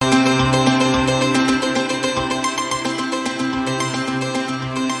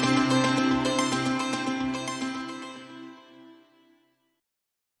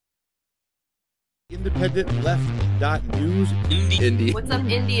IndependentLeft.news. Indie. What's up,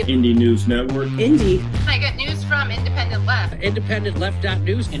 Indie? Indie News Network. Indie. I got news from Independent Left.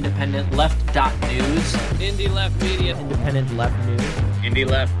 IndependentLeft.news. IndependentLeft.news. Indie Left Media. Independent Left News. Indie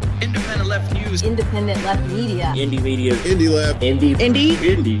Left. Independent Left News. Independent Left Media. Indie Media. Indie Left. Indie. Indie.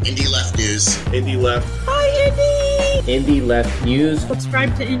 Indie. Indie Left News. Indie Left. Hi, Indie. Indie Left News.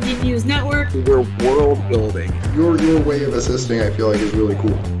 Subscribe to Indie News Network. We're world building. Your way of assisting, I feel like, is really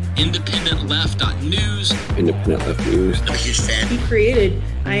cool. IndependentLeft.news. Independent Left News. I'm a huge fan. He created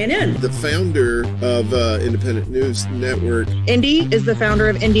INN. The founder of Independent News Network. Indie is the founder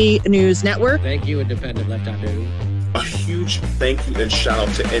of Indie News Network. Thank you, IndependentLeft.news. A huge thank you and shout out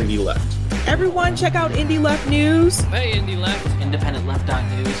to Indie Left. Everyone, check out Indie Left News. Hey, Indie Left.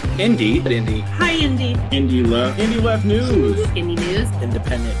 IndependentLeft.news. Indie. Hi, Indie. Indie Left. Indie Left News. Indie News.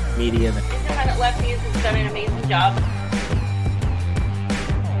 Independent Media. Independent Left News has done an amazing job.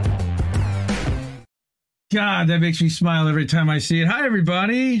 God, that makes me smile every time I see it. Hi,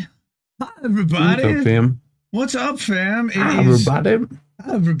 everybody. Hi, everybody. What's up, fam? What's up, fam? Hi,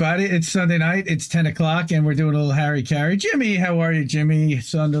 everybody. It's Sunday night. It's 10 o'clock, and we're doing a little Harry Carry. Jimmy, how are you, Jimmy?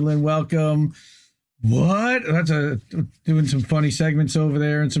 Sunderland, welcome. What? Doing some funny segments over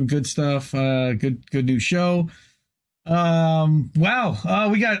there and some good stuff. Good new show. Wow.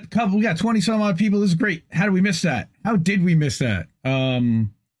 We got 20 some odd people. This is great. How did we miss that? How did we miss that?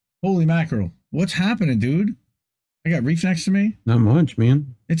 Holy mackerel. What's happening, dude? I got Reef next to me. Not much,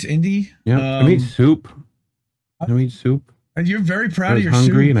 man. It's Indie. Yeah, I made soup. And you're very proud of your soup. I was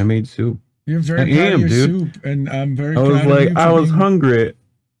hungry soup. and I made soup. You're very proud of your soup, and I'm very proud of you. I was hungry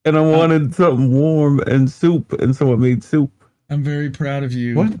and I wanted something warm and soup, and so I made soup. I'm very proud of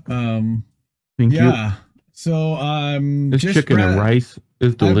you. What? Thank you. So this just chicken and rice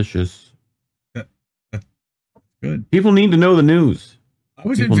is delicious. That's good. People need to know the news. I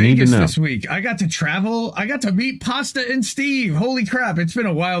was in Vegas this week. I got to travel. I got to meet Pasta and Steve. Holy crap. It's been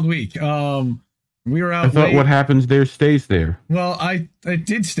a wild week. We were out. I thought late. What happens there stays there. Well, I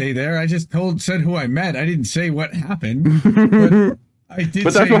did stay there. I just said who I met. I didn't say what happened. But I did.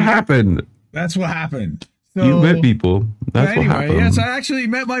 But that's what happened. That's what happened. So, you met people. That's what happened. Yes, I actually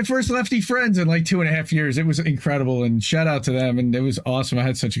met my first lefty friends in like 2.5 years. It was incredible, and shout out to them. And it was awesome. I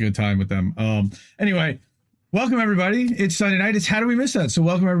had such a good time with them. Anyway. Welcome, everybody. It's Sunday night. It's How Do We Miss That? So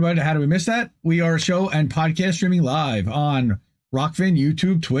welcome, everybody, to How Do We Miss That? We are a show and podcast streaming live on Rockfin,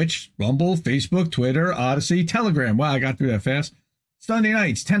 YouTube, Twitch, Rumble, Facebook, Twitter, Odyssey, Telegram. Wow, I got through that fast. Sunday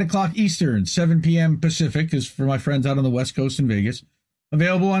nights, 10 o'clock Eastern, 7 p.m. Pacific, is for my friends out on the West Coast in Vegas.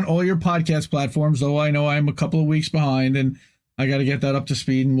 Available on all your podcast platforms, though I know I'm a couple of weeks behind, and I got to get that up to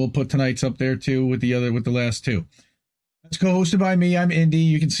speed, and we'll put tonight's up there, too, with the last two. It's co-hosted by me. I'm Indy.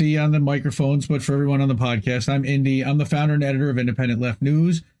 You can see on the microphones, but for everyone on the podcast, I'm Indy. I'm the founder and editor of Independent Left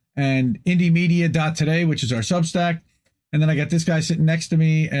News and IndieMedia.today, which is our Substack. And then I got this guy sitting next to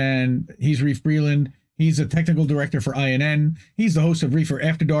me, and he's Reef Breland. He's a technical director for INN. He's the host of Reefer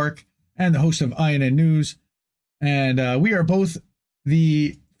After Dark and the host of INN News. And we are both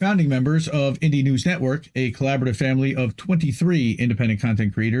the founding members of Indie News Network, a collaborative family of 23 independent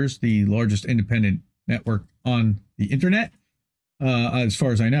content creators, the largest independent network on the internet, as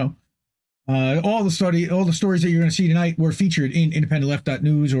far as I know. All the stories that you're going to see tonight were featured in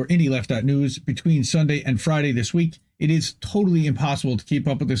IndependentLeft.news or IndieLeft.news between Sunday and Friday this week. It is totally impossible to keep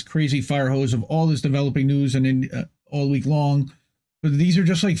up with this crazy fire hose of all this developing news and all week long. But these are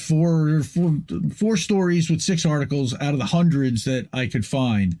just like four stories with 6 articles out of the hundreds that I could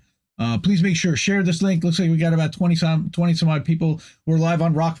find. Please make sure share this link. Looks like we got about 20 some odd people. We're live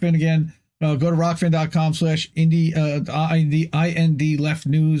on Rockfin again. Go to rockfin.com/IND Left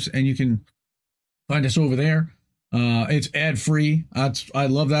News, and you can find us over there. It's ad free. I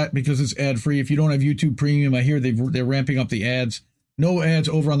love that because it's ad free. If you don't have YouTube Premium, I hear they're ramping up the ads. No ads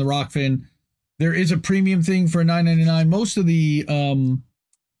over on the Rockfin. There is a premium thing for $9.99. Most of the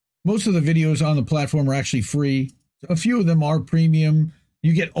videos on the platform are actually free. A few of them are premium.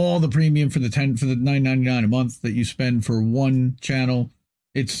 You get all the premium for the $9.99 a month that you spend for one channel.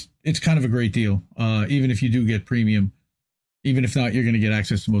 It's kind of a great deal, even if you do get premium. Even if not, you're going to get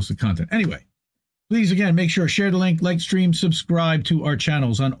access to most of the content. Anyway, please, again, make sure share the link, like, stream, subscribe to our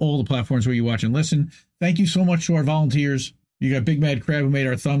channels on all the platforms where you watch and listen. Thank you so much to our volunteers. You got Big Mad Crab, who made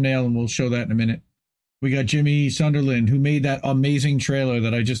our thumbnail, and we'll show that in a minute. We got Jimmy Sunderland, who made that amazing trailer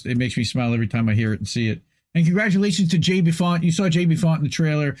that it makes me smile every time I hear it and see it. And congratulations to JB Font. You saw JB Font in the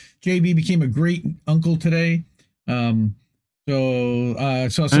trailer. JB became a great uncle today. So I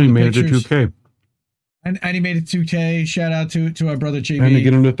saw some and he made pictures. it to 2K. And he made it 2K. Shout out to our brother JB. Trying to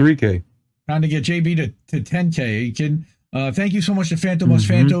get him to 3K. Trying to get JB to 10K. Are you kidding? Thank you so much to Phantom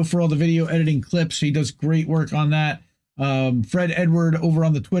Fanto for all the video editing clips. He does great work on that. Fred Edward over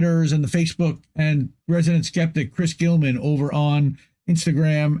on the Twitters and the Facebook, and Resident Skeptic Chris Gilman over on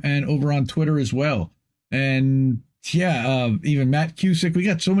Instagram and over on Twitter as well. And even Matt Cusick. We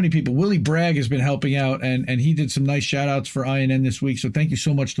got so many people. Willie Bragg has been helping out, and he did some nice shout outs for INN this week. So thank you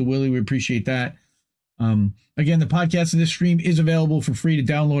so much to Willie. We appreciate that. Again, the podcast of this stream is available for free to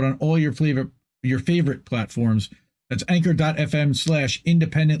download on all your favorite platforms. That's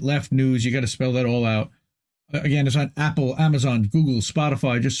anchor.fm/independent left news. You got to spell that all out. Again, it's on Apple, Amazon, Google,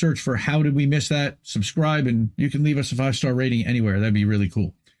 Spotify. Just search for How Did We Miss That? Subscribe, and you can leave us a 5-star rating anywhere. That'd be really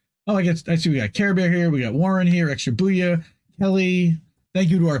cool. Oh, I see we got Care Bear here. We got Warren here, Extra Booyah, Kelly. Thank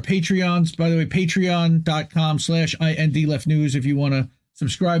you to our Patreons. By the way, patreon.com/IND Left News if you want to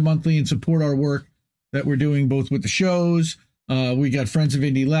subscribe monthly and support our work that we're doing both with the shows. We got Friends of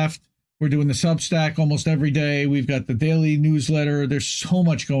Indie Left. We're doing the Substack almost every day. We've got the daily newsletter. There's so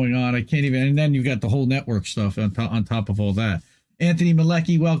much going on. I can't even. And then you've got the whole network stuff on top of all that. Anthony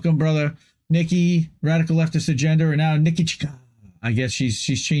Malecki, welcome, brother. Nikki, Radical Leftist Agenda, and now Nikki Chika. I guess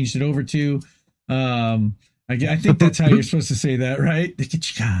she's changed it over to. I think that's how you're supposed to say that, right? Nikki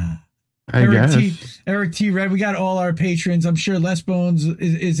Chika. Eric T. Red, we got all our patrons. I'm sure Les Bones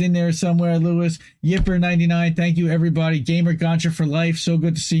is in there somewhere. Lewis, Yipper99, thank you, everybody. Gamer Gotcha for life, so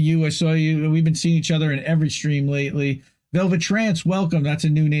good to see you. I saw you. We've been seeing each other in every stream lately. Velvet Trance, welcome. That's a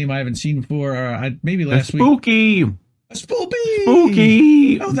new name I haven't seen before. Maybe last week. Spooky.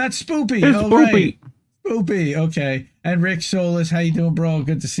 Spoopy. Oh, that's Spoopy. It's Spoopy. Right. Spoopy. Okay. And Rick Solis, how you doing, bro?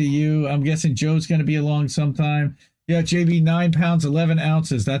 Good to see you. I'm guessing Joe's going to be along sometime. Yeah, JB, 9 pounds, 11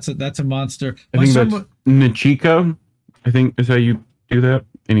 ounces. That's a monster. I think that's Nachika, I think is how you do that.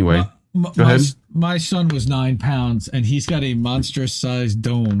 Anyway, go ahead. My son was 9 pounds, and he's got a monstrous-sized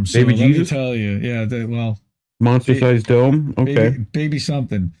dome. So Baby let Jesus? me tell you. Yeah, monster-sized dome? Okay. Baby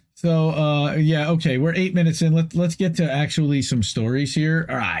something. So, okay. We're 8 minutes in. Let's get to actually some stories here.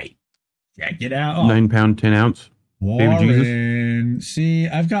 All right. Check it out. 9 pound, 10 ounce. Warren. Baby Jesus. See,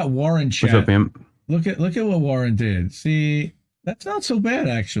 I've got Warren chat. What's up, man? Look at what Warren did. See, that's not so bad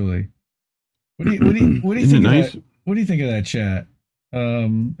actually. What do you think of nice? that? What do you think of that chat?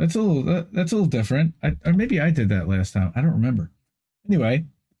 That's a little different. Or maybe I did that last time. I don't remember. Anyway,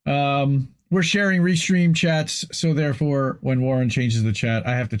 we're sharing restream chats, so therefore, when Warren changes the chat,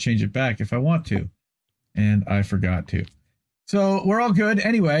 I have to change it back if I want to, and I forgot to. So we're all good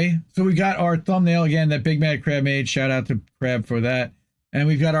anyway. So we got our thumbnail again that Big Mad Crab made. Shout out to Crab for that. And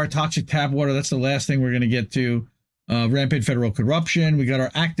we've got our toxic tap water. That's the last thing we're going to get to. Rampant federal corruption. We got our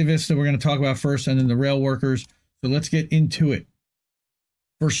activists that we're going to talk about first, and then the rail workers. So let's get into it.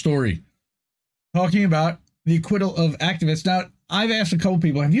 First story. Talking about the acquittal of activists. Now, I've asked a couple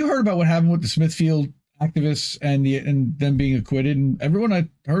people, have you heard about what happened with the Smithfield activists and them being acquitted? And everyone I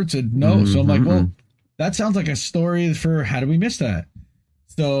heard said no. Mm-hmm. So I'm like, well, that sounds like a story for How Did We Miss That?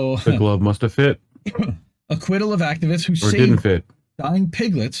 So the glove must have fit. Acquittal of activists who saved didn't fit. Dying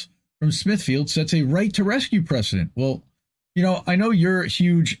piglets from Smithfield sets a right to rescue precedent. Well, I know you're a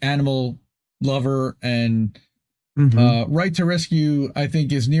huge animal lover, and right to rescue, I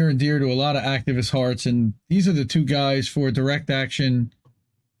think, is near and dear to a lot of activist hearts. And these are the two guys for Direct Action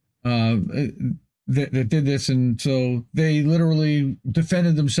that did this. And so they literally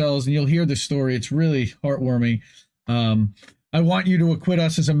defended themselves, and you'll hear the story. It's really heartwarming. I want you to acquit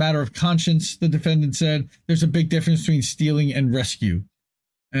us as a matter of conscience, the defendant said. There's a big difference between stealing and rescue.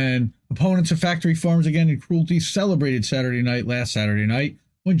 And opponents of factory farms again and cruelty celebrated last Saturday night,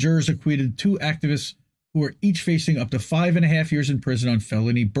 when jurors acquitted 2 activists who are each facing up to 5.5 years in prison on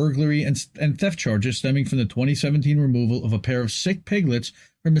felony burglary and theft charges stemming from the 2017 removal of a pair of sick piglets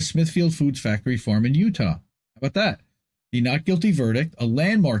from a Smithfield Foods factory farm in Utah. How about that? The not guilty verdict, a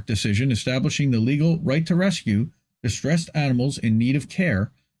landmark decision establishing the legal right to rescue distressed animals in need of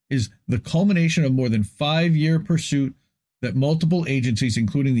care, is the culmination of more than 5-year pursuit that multiple agencies,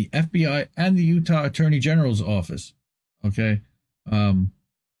 including the FBI and the Utah Attorney General's office. Okay.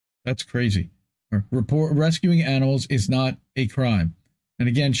 That's crazy. Rescuing animals is not a crime. And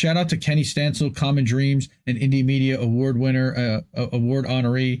again, shout out to Kenny Stansel, Common Dreams, an Indie Media Award winner, award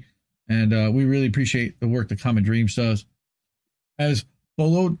honoree. And we really appreciate the work that Common Dreams does. As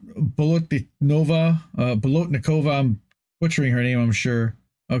Bolotnikova, I'm butchering her name, I'm sure.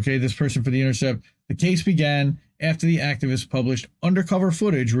 Okay, this person for The Intercept. The case began after the activists published undercover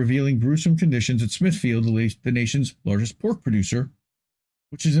footage revealing gruesome conditions at Smithfield, the nation's largest pork producer,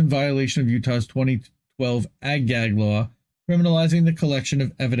 which is in violation of Utah's 2012 ag-gag law, criminalizing the collection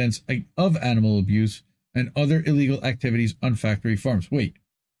of evidence of animal abuse and other illegal activities on factory farms. Wait,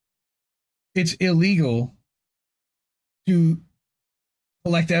 it's illegal to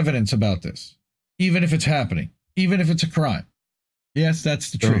collect evidence about this, even if it's happening, even if it's a crime. Yes,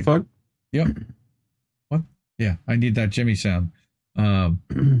 that's the truth. Fuck? Yep. What? Yeah, I need that Jimmy sound.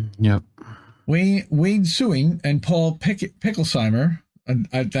 Yep. Wayne Suing and Paul Picklesheimer.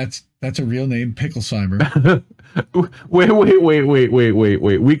 That's a real name, Picklesheimer.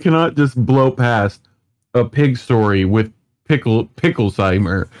 Wait. We cannot just blow past a pig story with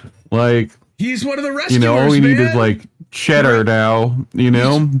Picklesheimer. Like, he's one of the rescuers, all we need is man. cheddar now,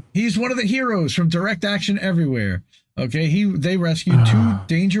 He's one of the heroes from Direct Action Everywhere. Okay, they rescued two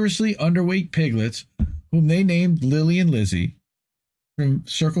dangerously underweight piglets, whom they named Lily and Lizzie, from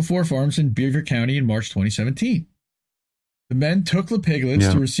Circle 4 Farms in Beaver County in March 2017. The men took the piglets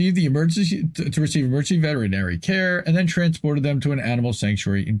to receive emergency veterinary care and then transported them to an animal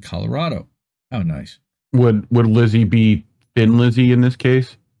sanctuary in Colorado. How nice. Would Lizzie be Thin Lizzie in this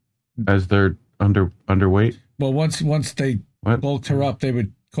case, as they're underweight? Well, once they bulked her up, they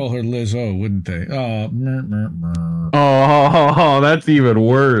would call her Lizzo, wouldn't they? Oh, that's even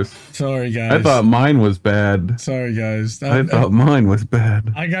worse. Sorry, guys. I thought mine was bad. Sorry, guys. I thought mine was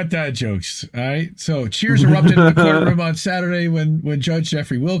bad. I got dad jokes. All right. So cheers erupted in the courtroom on Saturday when Judge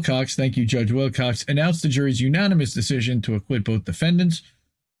Jeffrey Wilcox, thank you, Judge Wilcox, announced the jury's unanimous decision to acquit both defendants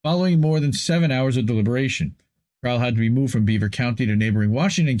following more than 7 hours of deliberation. Trial had to be moved from Beaver County to neighboring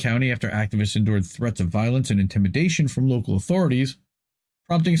Washington County after activists endured threats of violence and intimidation from local authorities,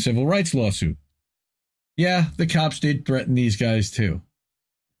 prompting a civil rights lawsuit. Yeah, the cops did threaten these guys too.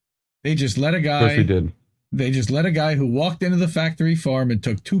 They just let a guy. Of course they did. They just let a guy who walked into the factory farm and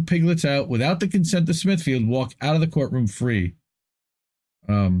took two piglets out without the consent of Smithfield walk out of the courtroom free.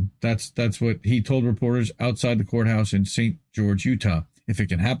 That's what he told reporters outside the courthouse in St. George, Utah. If it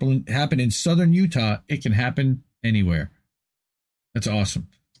can happen in southern Utah, it can happen anywhere. That's awesome.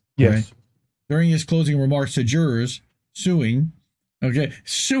 Yes. Right? During his closing remarks to jurors, suing,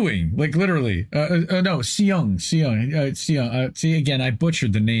 like literally, Seung. See, again, I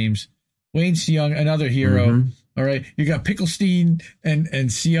butchered the names. Wayne Seung, another hero. Mm-hmm. All right. You got Picklestein and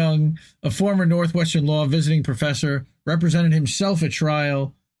Seung, a former Northwestern law visiting professor, represented himself at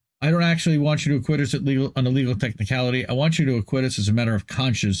trial. I don't actually want you to acquit us on a legal technicality. I want you to acquit us as a matter of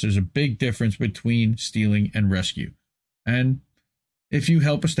conscience. There's a big difference between stealing and rescue. And if you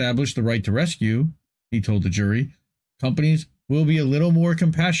help establish the right to rescue, he told the jury, companies will be a little more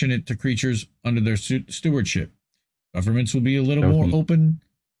compassionate to creatures under their stewardship. Governments will be a little more open.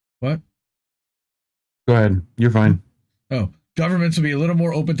 What? Go ahead. You're fine. Governments will be a little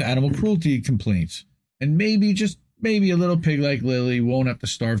more open to animal cruelty complaints. And maybe a little pig like Lily won't have to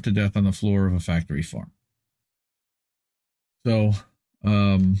starve to death on the floor of a factory farm. So,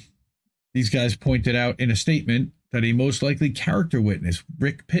 these guys pointed out in a statement that a most likely character witness,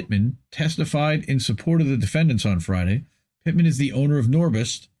 Rick Pittman, testified in support of the defendants on Friday. Pittman is the owner of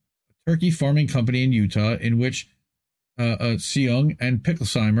Norbist, a turkey farming company in Utah, in which Seung and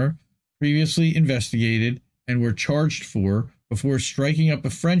Picklesheimer previously investigated and were charged for before striking up a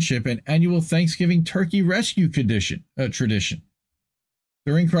friendship and annual Thanksgiving turkey rescue tradition.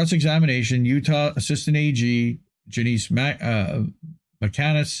 During cross-examination, Utah Assistant AG Janice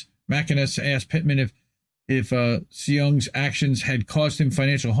Macinus asked Pittman if Seung's actions had caused him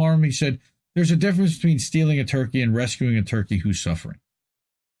financial harm. He said, "There's a difference between stealing a turkey and rescuing a turkey who's suffering."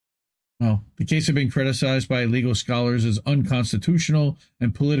 Well, the case had been criticized by legal scholars as unconstitutional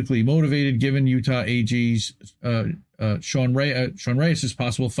and politically motivated, given Utah AG's Sean Reyes'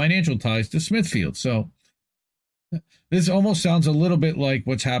 possible financial ties to Smithfield. So this almost sounds a little bit like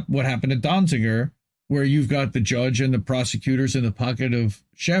what happened at Donziger, where you've got the judge and the prosecutors in the pocket of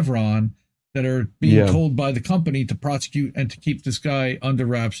Chevron that are being told by the company to prosecute and to keep this guy under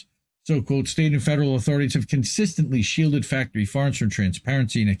wraps. So, quote, state and federal authorities have consistently shielded factory farms from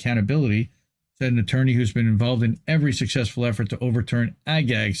transparency and accountability, said an attorney who's been involved in every successful effort to overturn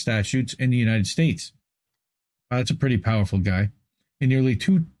ag statutes in the United States. That's a pretty powerful guy. In nearly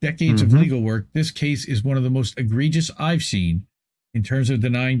 2 decades of legal work, this case is one of the most egregious I've seen in terms of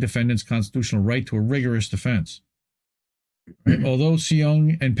denying defendants' constitutional right to a rigorous defense. Right? Although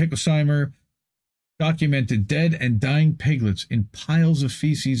Seung and Picklesheimer documented dead and dying piglets in piles of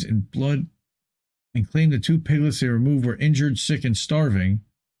feces and blood and claimed the 2 piglets they removed were injured, sick, and starving,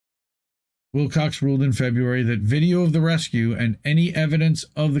 Wilcox ruled in February that video of the rescue and any evidence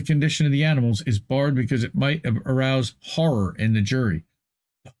of the condition of the animals is barred because it might arouse horror in the jury.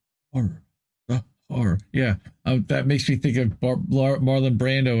 The horror. Yeah, that makes me think of Marlon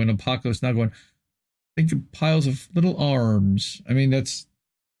Brando and Apocalypse Now going, think of piles of little arms. I mean, that's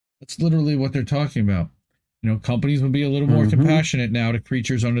literally what they're talking about. companies will be a little more compassionate now to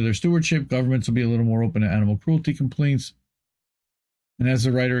creatures under their stewardship. Governments will be a little more open to animal cruelty complaints. And as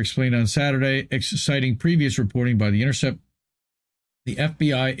the writer explained on Saturday, citing previous reporting by The Intercept, the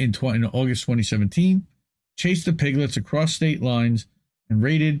FBI in August 2017 chased the piglets across state lines and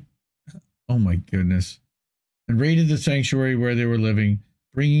raided the sanctuary where they were living,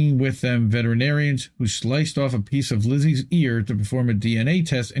 bringing with them veterinarians who sliced off a piece of Lizzie's ear to perform a DNA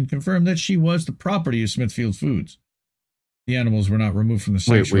test and confirm that she was the property of Smithfield Foods. The animals were not removed from the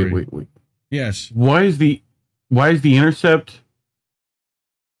sanctuary. Wait. Yes. Why is the Intercept?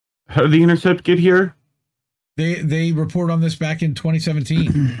 How did the Intercept get here? They report on this back in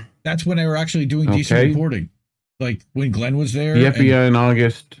 2017. That's when they were actually doing decent reporting. Like when Glenn was there. The FBI in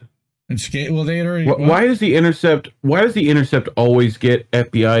August. Well, they had already. Why does the Intercept always get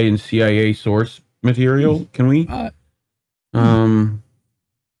FBI and CIA source material? Can we? It's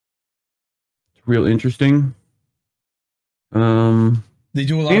real interesting. They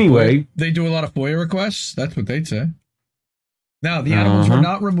do a lot. They do a lot of FOIA requests. That's what they'd say. Now the animals were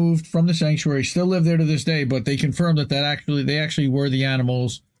not removed from the sanctuary. Still live there to this day, but they confirmed that they actually were the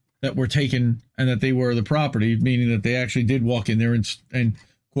animals that were taken and that they were the property, meaning that they actually did walk in there and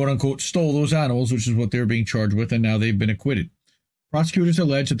quote unquote stole those animals, which is what they were being charged with, and now they've been acquitted. Prosecutors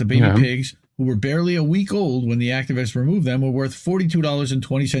allege that the baby pigs, who were barely a week old when the activists removed them, were worth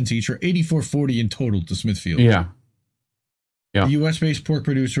 $42.20 each, or $84.40 in total to Smithfield. Yeah. The U.S.-based pork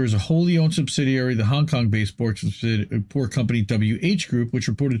producer is a wholly owned subsidiary of the Hong Kong-based pork company WH Group, which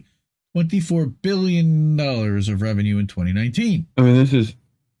reported $24 billion of revenue in 2019. I mean, this is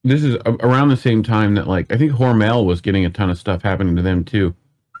around the same time that, like, I think Hormel was getting a ton of stuff happening to them too.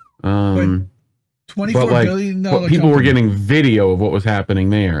 $24 billion people company. Were getting video of what was happening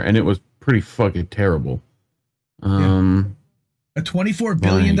there, and it was pretty fucking terrible. A $24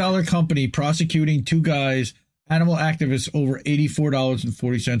 billion company prosecuting two guys, animal activists, over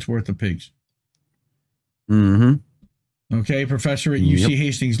 $84.40 worth of pigs. Okay, professor at UC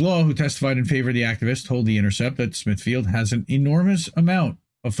Hastings Law, who testified in favor of the activists, told The Intercept that Smithfield has an enormous amount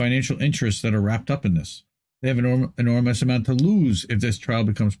of financial interests that are wrapped up in this. They have an enormous amount to lose if this trial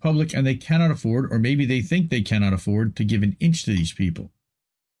becomes public, and they cannot afford, or maybe they think they cannot afford, to give an inch to these people.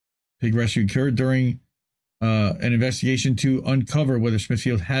 Pig rescue occurred during an investigation to uncover whether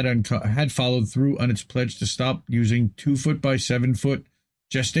Smithfield had followed through on its pledge to stop using 2-foot by 7-foot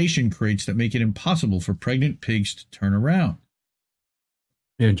gestation crates that make it impossible for pregnant pigs to turn around.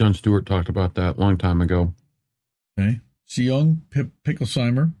 Yeah, Jon Stewart talked about that a long time ago. Okay. Seung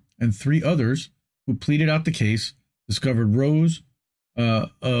Picklesheimer and 3 others who pleaded out the case discovered rows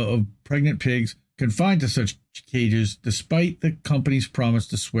of pregnant pigs confined to such cages despite the company's promise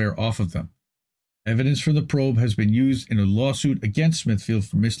to swear off of them. Evidence from the probe has been used in a lawsuit against Smithfield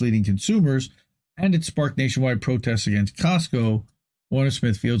for misleading consumers, and it sparked nationwide protests against Costco, one of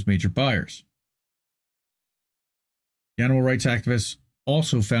Smithfield's major buyers. The animal rights activists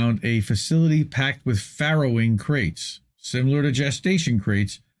also found a facility packed with farrowing crates, similar to gestation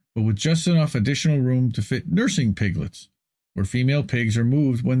crates, but with just enough additional room to fit nursing piglets, where female pigs are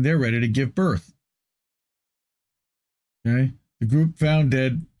moved when they're ready to give birth. Okay. The group found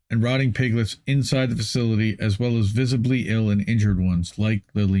dead and rotting piglets inside the facility, as well as visibly ill and injured ones like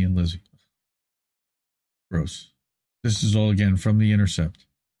Lily and Lizzie. Gross. This is all again from The Intercept.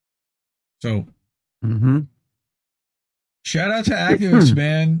 So, shout out to activists,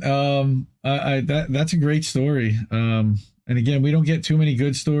 man. That's a great story. And again, we don't get too many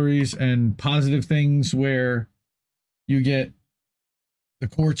good stories and positive things where you get the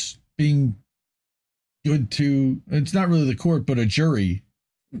courts being good to, it's not really the court, but a jury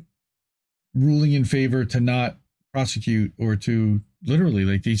ruling in favor to not prosecute, or to literally,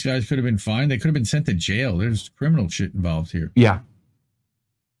 like, these guys could have been fined. They could have been sent to jail. There's criminal shit involved here. Yeah.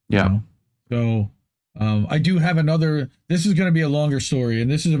 So I do have another, this is going to be a longer story, and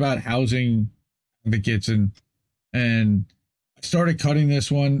this is about housing advocates, and I started cutting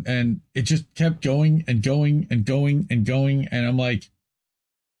this one, and it just kept going and going and going and going. And I'm like,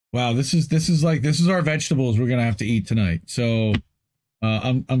 wow, this is our vegetables we're going to have to eat tonight. So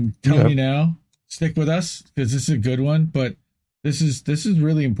I'm telling you now, stick with us, because this is a good one, but this is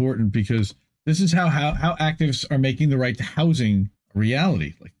really important, because this is how activists are making the right to housing a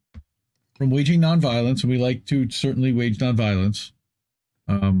reality. Like, from waging nonviolence, and we like to certainly wage nonviolence,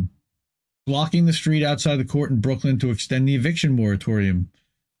 blocking the street outside the court in Brooklyn to extend the eviction moratorium.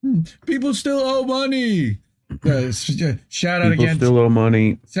 People still owe money. Shout out again. Still owe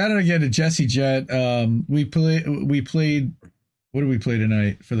money. Shout out again to Jesse Jett. We played. What did we play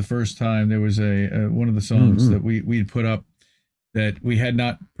tonight for the first time? There was one of the songs that we'd put up, that we had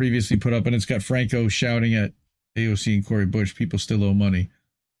not previously put up, and it's got Franco shouting at AOC and Cori Bush, people still owe money.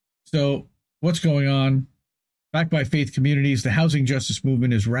 So what's going on? Backed by faith communities, the housing justice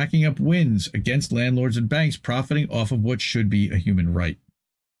movement is racking up wins against landlords and banks profiting off of what should be a human right.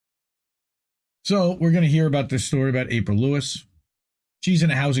 So we're going to hear about this story about April Lewis. She's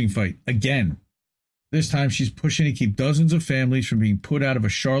in a housing fight again. This time she's pushing to keep dozens of families from being put out of a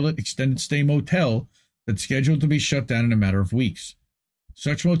Charlotte extended stay motel that's scheduled to be shut down in a matter of weeks.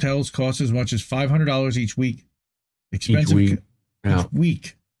 Such motels cost as much as $500 each week. Expensive Each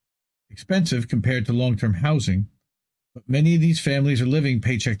week. Expensive compared to long-term housing, but many of these families are living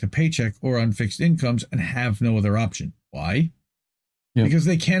paycheck to paycheck or on fixed incomes and have no other option. Why? Yep. Because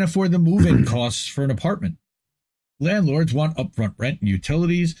they can't afford the move-in costs for an apartment. Landlords want upfront rent and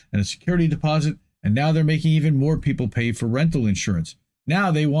utilities and a security deposit, and now they're making even more people pay for rental insurance.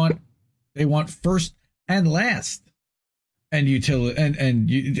 Now they want first and last, and utility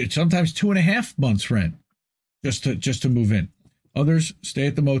and sometimes 2.5 months rent just to move in. Others stay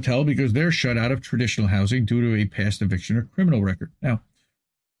at the motel because they're shut out of traditional housing due to a past eviction or criminal record. Now,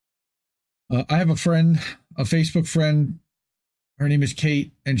 I have a friend, a Facebook friend. Her name is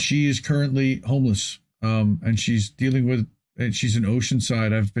Kate, and she is currently homeless. And she's dealing with, and she's in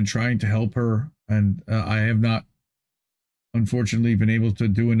Oceanside. I've been trying to help her, and I have not, unfortunately, been able to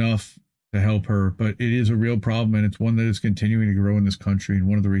do enough to help her. But it is a real problem, and it's one that is continuing to grow in this country. And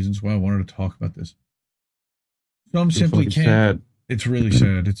one of the reasons why I wanted to talk about this. Some simply can't. Sad. It's really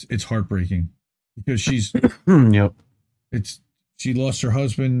sad. It's heartbreaking because she's yep. She lost her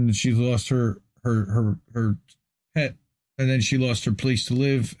husband, she lost her pet, and then she lost her place to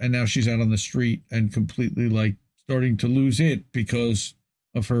live, and now she's out on the street and completely like starting to lose it because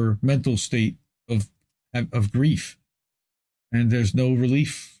of her mental state of grief. And there's no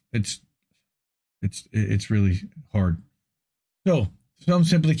relief. It's really hard. So some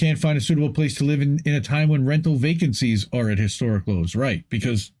simply can't find a suitable place to live in a time when rental vacancies are at historic lows, right?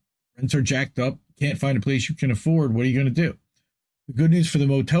 Because rents are jacked up, can't find a place you can afford. What are you going to do? The good news for the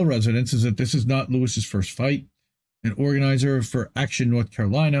motel residents is that this is not Lewis's first fight. An organizer for Action North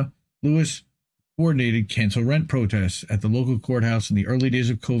Carolina, Lewis coordinated cancel rent protests at the local courthouse in the early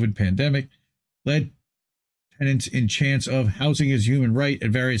days of COVID pandemic, led tenants in chants of housing is human right at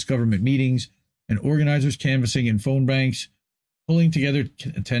various government meetings, and organizers canvassing in phone banks, pulling together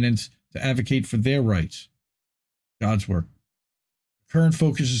tenants to advocate for their rights. God's work. Current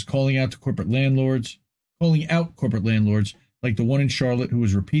focus is calling out corporate landlords like the one in Charlotte who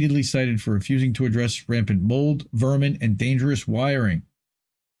was repeatedly cited for refusing to address rampant mold, vermin, and dangerous wiring.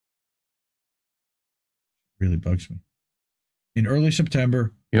 Really bugs me. In early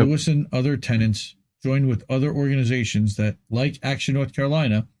September, Lewis and other tenants joined with other organizations that, like Action North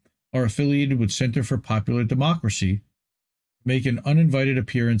Carolina, are affiliated with Center for Popular Democracy, make an uninvited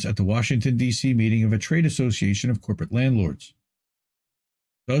appearance at the Washington, D.C. meeting of a trade association of corporate landlords.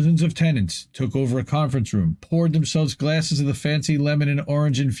 Dozens of tenants took over a conference room, poured themselves glasses of the fancy lemon and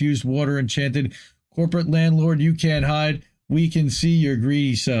orange-infused water, and chanted, "Corporate landlord, you can't hide. We can see your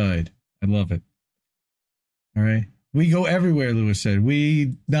greedy side." I love it. All right. We go everywhere, Lewis said.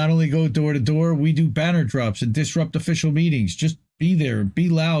 We not only go door to door, we do banner drops and disrupt official meetings. Just be there and be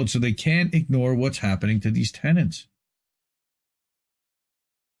loud so they can't ignore what's happening to these tenants.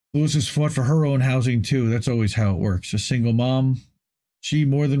 Lewis has fought for her own housing, too. That's always how it works. A single mom, she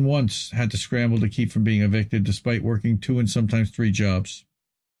more than once had to scramble to keep from being evicted despite working 2 and sometimes 3 jobs.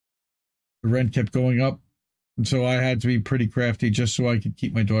 The rent kept going up, and so I had to be pretty crafty just so I could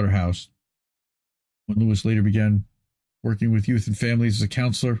keep my daughter housed. When Lewis later began working with youth and families as a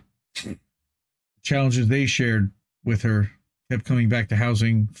counselor, the challenges they shared with her kept coming back to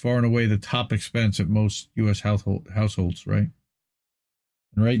housing, far and away the top expense at most U.S. households, right?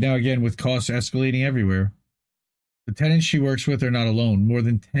 And right now, again, with costs escalating everywhere, the tenants she works with are not alone. More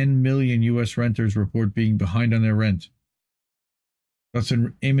than 10 million U.S. renters report being behind on their rent. That's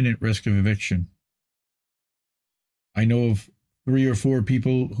an imminent risk of eviction. I know of 3 or 4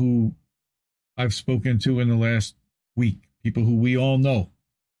 people who I've spoken to in the last week, people who we all know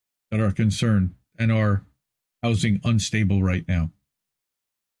that are concerned and are housing unstable right now.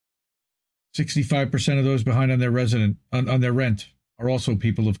 65% of those behind on their rent are also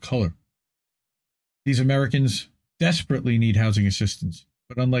people of color. These Americans desperately need housing assistance,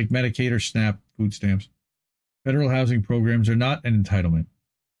 but unlike Medicaid or SNAP food stamps, federal housing programs are not an entitlement.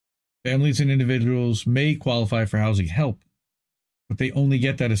 Families and individuals may qualify for housing help, but they only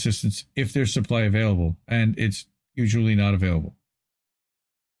get that assistance if there's supply available, and it's usually not available.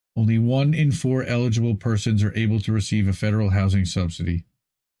 Only 1 in 4 eligible persons are able to receive a federal housing subsidy,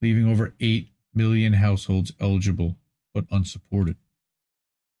 leaving over 8 million households eligible but unsupported.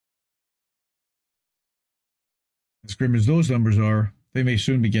 As grim as those numbers are, they may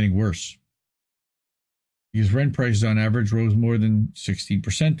soon be getting worse, because rent prices on average rose more than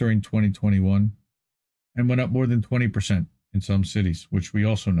 16% during 2021 and went up more than 20% in some cities, which we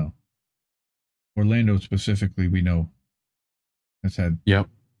also know. Orlando specifically, we know, has had. Yep.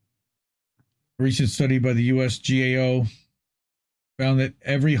 A recent study by the US GAO found that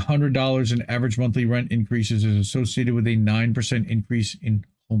every $100 in average monthly rent increases is associated with a 9% increase in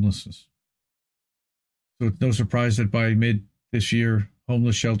homelessness. So it's no surprise that by mid this year,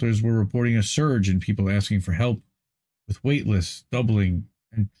 homeless shelters were reporting a surge in people asking for help, with wait lists doubling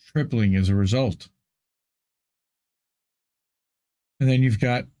and tripling as a result. And then you've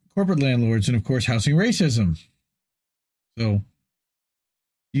got corporate landlords and, of course, housing racism. So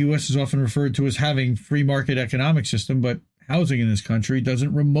the U.S. is often referred to as having free market economic system, but housing in this country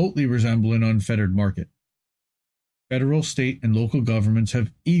doesn't remotely resemble an unfettered market. Federal, state, and local governments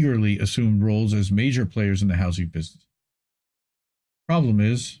have eagerly assumed roles as major players in the housing business. Problem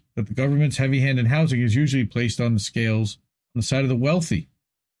is that the government's heavy hand in housing is usually placed on the scales on the side of the wealthy.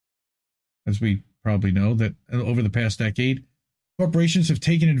 As we probably know, that over the past decade, corporations have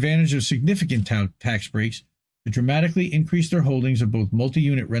taken advantage of significant tax breaks to dramatically increase their holdings of both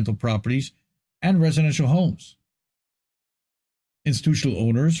multi-unit rental properties and residential homes. Institutional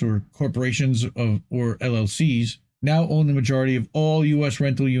owners or corporations or LLCs now own the majority of all U.S.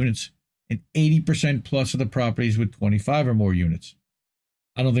 rental units and 80% plus of the properties with 25 or more units.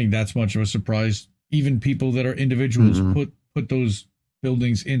 I don't think that's much of a surprise. Even people that are individuals put those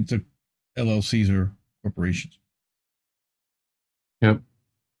buildings into LLCs or corporations. Yep.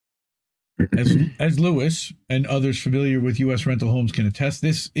 As Lewis and others familiar with U.S. rental homes can attest,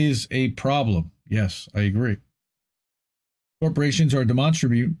 this is a problem. Yes, I agree. Corporations are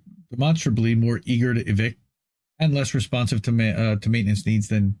demonstrably more eager to evict and less responsive to maintenance needs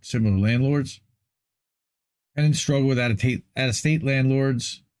than similar landlords, and struggle with out-of-state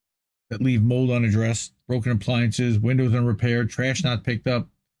landlords that leave mold unaddressed, broken appliances, windows unrepaired, trash not picked up,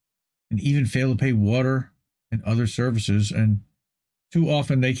 and even fail to pay water and other services. And too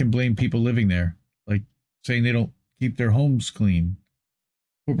often they can blame people living there, like saying they don't keep their homes clean.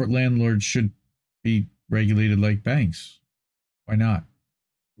 Corporate landlords should be regulated like banks. Why not?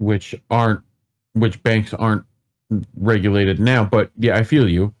 Which banks aren't regulated now, but yeah, I feel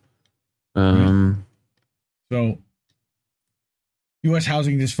you. So, U.S.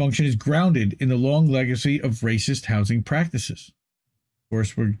 housing dysfunction is grounded in the long legacy of racist housing practices. Of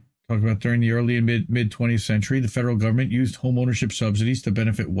course, we're talking about during the early and mid 20th century, the federal government used home ownership subsidies to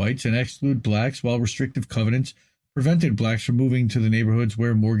benefit whites and exclude blacks, while restrictive covenants prevented blacks from moving to the neighborhoods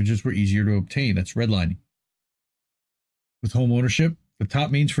where mortgages were easier to obtain. That's redlining. With home ownership, the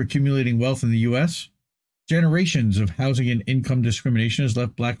top means for accumulating wealth in the U.S., generations of housing and income discrimination has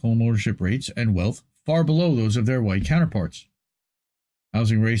left black home ownership rates and wealth far below those of their white counterparts.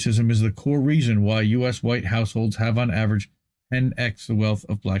 Housing racism is the core reason why U.S. white households have on average 10x the wealth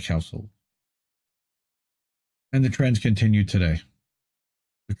of black households. And the trends continue today.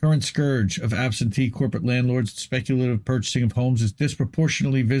 The current scourge of absentee corporate landlords and speculative purchasing of homes is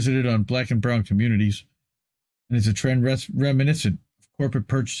disproportionately visited on black and brown communities, and is a trend reminiscent of corporate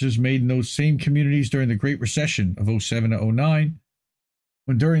purchases made in those same communities during the Great Recession of 07 to 09,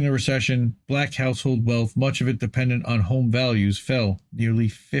 when during the recession, black household wealth, much of it dependent on home values, fell nearly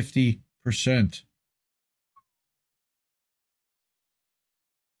 50%.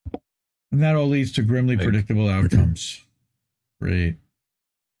 And that all leads to grimly predictable outcomes. Great.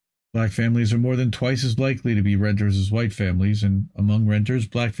 Black families are more than twice as likely to be renters as white families, and among renters,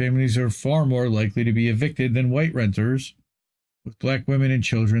 black families are far more likely to be evicted than white renters, with black women and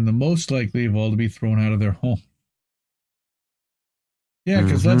children the most likely of all to be thrown out of their home. Yeah,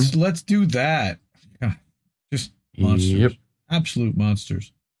 because let's do that. Yeah, just monsters. Yep. Absolute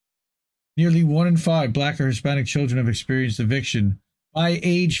monsters. Nearly 1 in 5 black or Hispanic children have experienced eviction by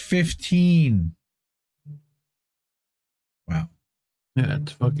age 15. Wow. Yeah,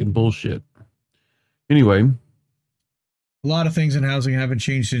 that's fucking bullshit. Anyway. A lot of things in housing haven't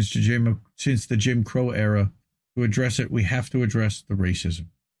changed since the Jim Crow era. To address it, we have to address the racism.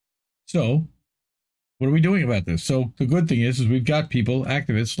 So, what are we doing about this? So, the good thing is we've got people,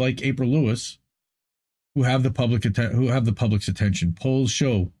 activists like April Lewis, who have the public's attention. Polls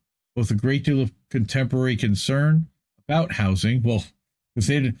show both a great deal of contemporary concern about housing. Well, because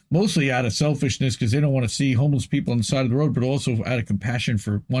they mostly out of selfishness, because they don't want to see homeless people on the side of the road, but also out of compassion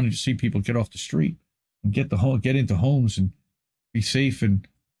for wanting to see people get off the street and get into homes and be safe and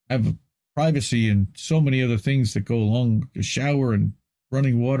have privacy and so many other things that go along, a shower and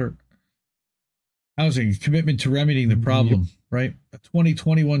running water. Housing, commitment to remedying the problem, right? A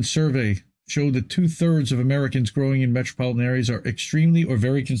 2021 survey showed that 2/3 of Americans growing in metropolitan areas are extremely or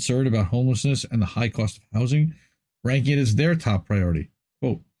very concerned about homelessness and the high cost of housing, ranking it as their top priority.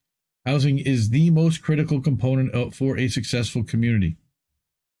 Quote, housing is the most critical component for a successful community.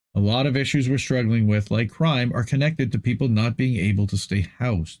 A lot of issues we're struggling with, like crime, are connected to people not being able to stay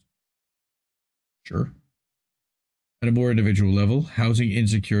housed. Sure. At a more individual level, housing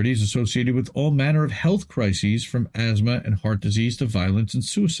insecurity is associated with all manner of health crises, from asthma and heart disease to violence and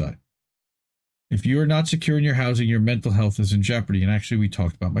suicide. If you are not secure in your housing, your mental health is in jeopardy. And actually, we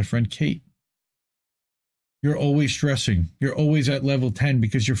talked about my friend Kate. You're always stressing. You're always at level 10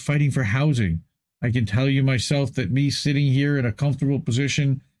 because you're fighting for housing. I can tell you myself that me sitting here in a comfortable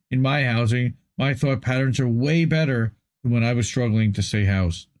position in my housing, my thought patterns are way better than when I was struggling to stay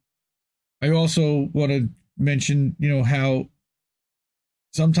housed. I also want to mention, how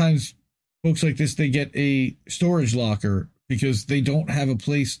sometimes folks like this, they get a storage locker because they don't have a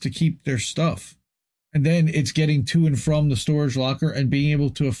place to keep their stuff. And then it's getting to and from the storage locker and being able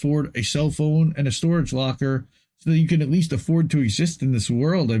to afford a cell phone and a storage locker so that you can at least afford to exist in this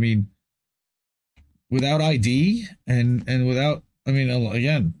world. I mean, without ID and without,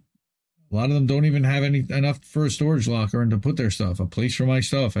 again, a lot of them don't even have enough for a storage locker and to put their stuff, a place for my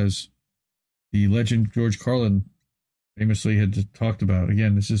stuff, as the legend George Carlin famously had talked about.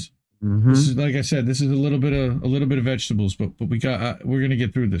 Again, this is like I said, this is a little bit of vegetables, but we're gonna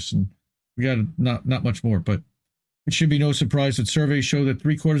get through this, and we got not much more. But it should be no surprise that surveys show that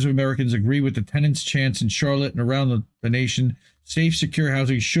 3/4 of Americans agree with the tenants' chance in Charlotte and around the nation. Safe, secure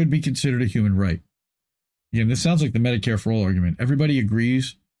housing should be considered a human right. Again, this sounds like the Medicare for all argument. Everybody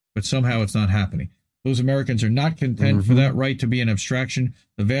agrees, but somehow it's not happening. Those Americans are not content for that right to be an abstraction.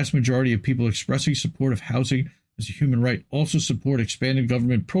 The vast majority of people expressing support of housing as a human right also support expanded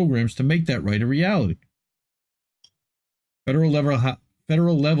government programs to make that right a reality. Federal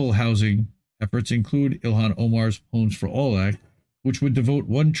level housing efforts include Ilhan Omar's Homes for All Act, which would devote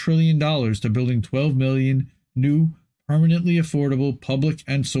 $1 trillion to building 12 million new, permanently affordable public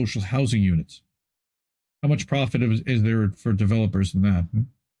and social housing units. How much profit is there for developers in that?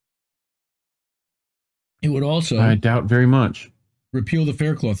 It would also, I doubt very much, repeal the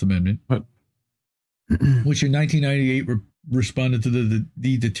Faircloth Amendment, which in 1998 responded to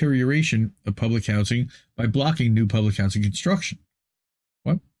the deterioration of public housing by blocking new public housing construction.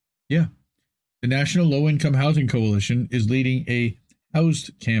 What? Yeah. The National Low-Income Housing Coalition is leading a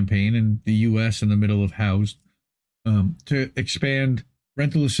housed campaign in the U.S. in the middle of housed to expand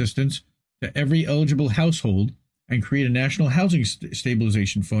rental assistance to every eligible household and create a national housing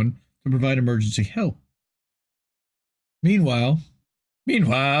stabilization fund to provide emergency help. Meanwhile,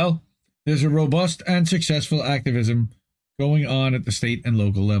 there's a robust and successful activism going on at the state and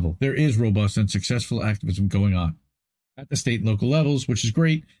local level. There is robust and successful activism going on at the state and local levels, which is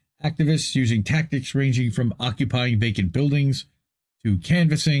great. Activists using tactics ranging from occupying vacant buildings to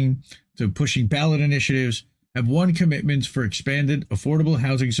canvassing to pushing ballot initiatives have won commitments for expanded affordable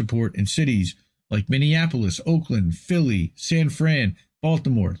housing support in cities like Minneapolis, Oakland, Philly, San Fran,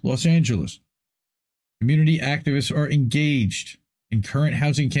 Baltimore, Los Angeles. Community activists are engaged in current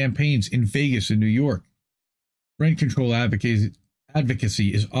housing campaigns in Vegas and New York. Rent control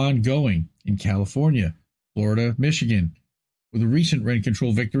advocacy is ongoing in California, Florida, Michigan, with a recent rent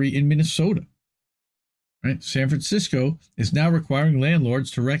control victory in Minnesota. Right? San Francisco is now requiring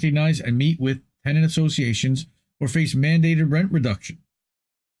landlords to recognize and meet with tenant associations or face mandated rent reduction.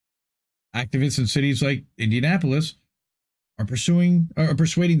 Activists in cities like Indianapolis are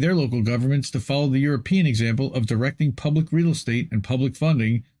persuading their local governments to follow the European example of directing public real estate and public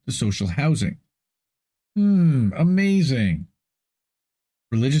funding to social housing. Amazing.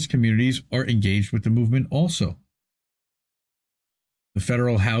 Religious communities are engaged with the movement also. The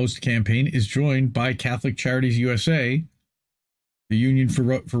Federal Housed campaign is joined by Catholic Charities USA, the Union for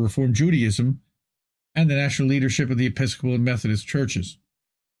Reform Judaism, and the national leadership of the Episcopal and Methodist churches.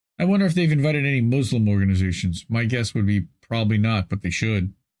 I wonder if they've invited any Muslim organizations. My guess would be probably not, but they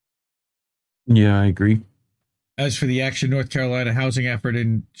should. Yeah, I agree. As for the Action North Carolina housing effort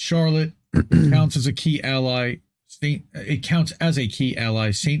in Charlotte, it counts as a key ally.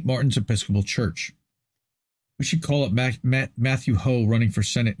 St. Martin's Episcopal Church. We should call up Matthew Ho, running for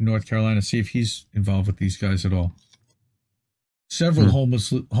Senate in North Carolina, see if he's involved with these guys at all. Several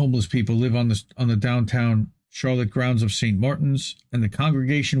homeless people live on the downtown Charlotte grounds of St. Martin's, and the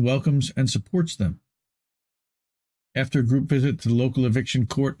congregation welcomes and supports them. After a group visit to the local eviction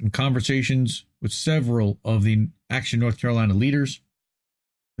court and conversations with several of the Action North Carolina leaders,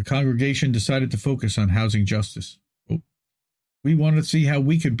 the congregation decided to focus on housing justice. We want to see how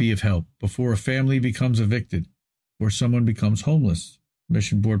we could be of help before a family becomes evicted or someone becomes homeless,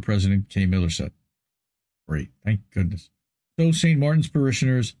 Mission Board President Kay Miller said. Great, thank goodness. So St. Martin's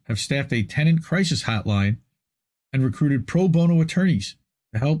parishioners have staffed a tenant crisis hotline and recruited pro bono attorneys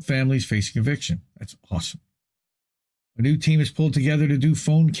to help families facing eviction. That's awesome. A new team is pulled together to do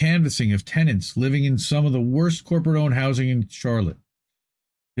phone canvassing of tenants living in some of the worst corporate-owned housing in Charlotte.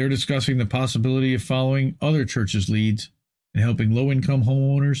 They're discussing the possibility of following other churches' leads and helping low-income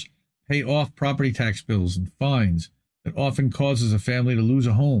homeowners pay off property tax bills and fines that often causes a family to lose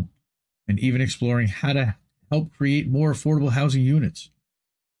a home, and even exploring how to help create more affordable housing units.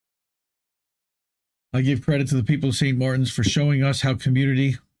 I give credit to the people of St. Martin's for showing us how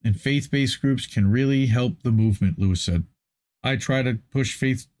community and faith-based groups can really help the movement, Lewis said. I try to push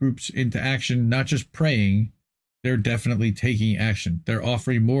faith groups into action, not just praying. They're definitely taking action. They're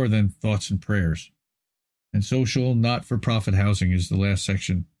offering more than thoughts and prayers. And social, not-for-profit housing is the last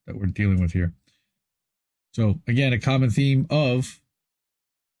section that we're dealing with here. So, again, a common theme of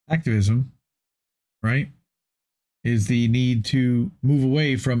activism, right, is the need to move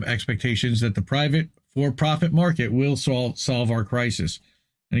away from expectations that the private for-profit market will solve our crisis.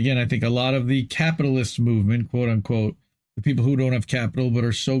 And again, I think a lot of the capitalist movement, quote unquote, the people who don't have capital but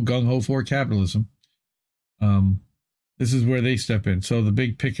are so gung-ho for capitalism, this is where they step in. So the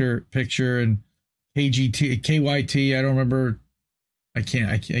big picture and KYT, I don't remember,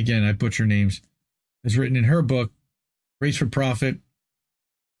 I butcher names, is written in her book, Race for Profit,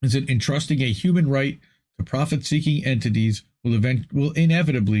 is that entrusting a human right to profit-seeking entities will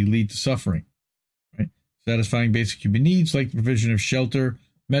inevitably lead to suffering. Right? Satisfying basic human needs like the provision of shelter,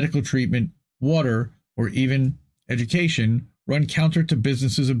 medical treatment, water, or even education run counter to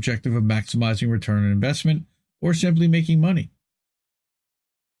businesses' objective of maximizing return on investment or simply making money.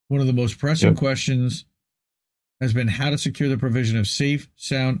 One of the most pressing questions has been how to secure the provision of safe,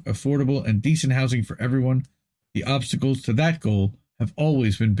 sound, affordable, and decent housing for everyone. The obstacles to that goal have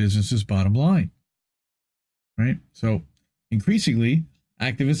always been businesses' bottom line. Right? So, increasingly,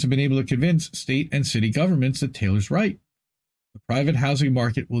 activists have been able to convince state and city governments that Taylor's right. The private housing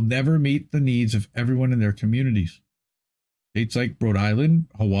market will never meet the needs of everyone in their communities. States like Rhode Island,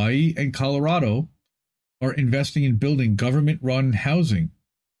 Hawaii, and Colorado are investing in building government-run housing,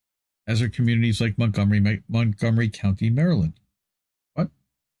 as are communities like Montgomery County, Maryland. What?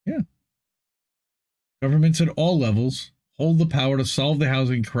 Yeah. Governments at all levels hold the power to solve the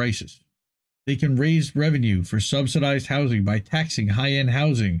housing crisis. They can raise revenue for subsidized housing by taxing high-end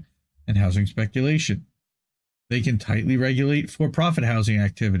housing and housing speculation. They can tightly regulate for-profit housing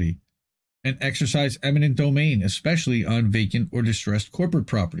activity and exercise eminent domain, especially on vacant or distressed corporate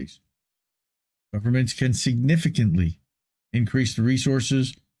properties. Governments can significantly increase the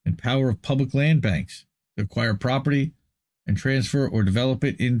resources and power of public land banks to acquire property and transfer or develop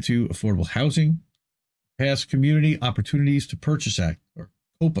it into affordable housing, pass Community Opportunities to Purchase Act, or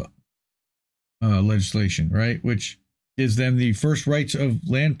COPA, legislation, right, which gives them the first rights of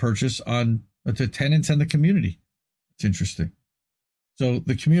land purchase to tenants and the community. It's interesting. So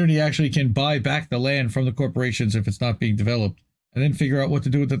the community actually can buy back the land from the corporations if it's not being developed, and then figure out what to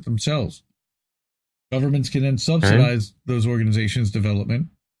do with it themselves. Governments can then subsidize those organizations' development,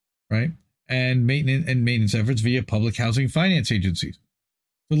 right, and maintenance efforts via public housing finance agencies.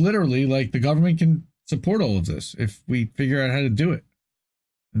 So literally, like, the government can support all of this if we figure out how to do it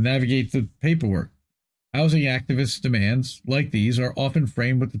and navigate the paperwork. Housing activists' demands like these are often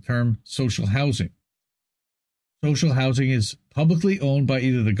framed with the term social housing. Social housing is publicly owned by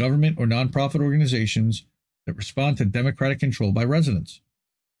either the government or nonprofit organizations that respond to democratic control by residents.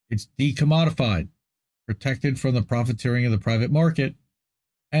 It's decommodified, protected from the profiteering of the private market,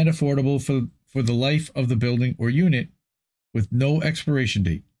 and affordable for the life of the building or unit with no expiration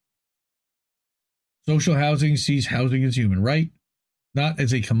date. Social housing sees housing as a human right, not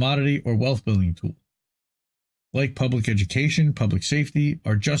as a commodity or wealth-building tool. Like public education, public safety,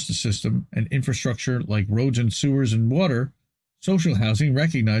 our justice system, and infrastructure like roads and sewers and water, social housing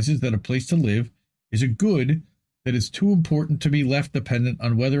recognizes that a place to live is a good that is too important to be left dependent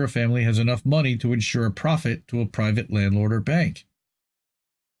on whether a family has enough money to ensure a profit to a private landlord or bank.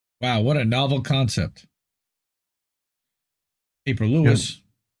 Wow, what a novel concept. April Lewis,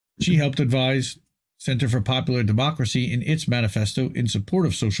 she helped advise Center for Popular Democracy in its manifesto in support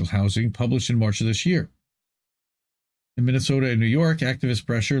of social housing published in March of this year. In Minnesota and New York, activist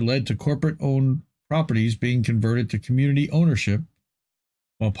pressure led to corporate-owned properties being converted to community ownership,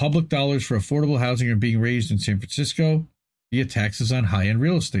 while public dollars for affordable housing are being raised in San Francisco via taxes on high-end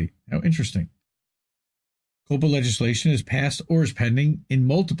real estate. How interesting. COPA legislation is passed or is pending in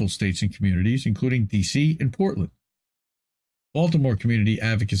multiple states and communities, including D.C. and Portland. Baltimore Community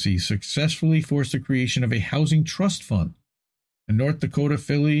Advocacy successfully forced the creation of a housing trust fund. And North Dakota,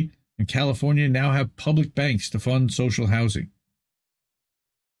 Philly, and California now have public banks to fund social housing.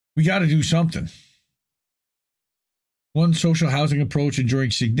 We got to do something. One social housing approach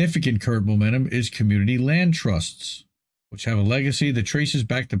enjoying significant current momentum is community land trusts, which have a legacy that traces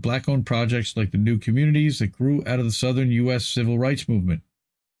back to Black-owned projects like the new communities that grew out of the Southern U.S. Civil Rights Movement.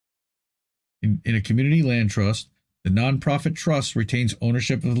 In a community land trust, the nonprofit trust retains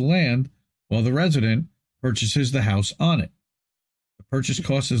ownership of the land while the resident purchases the house on it. The purchase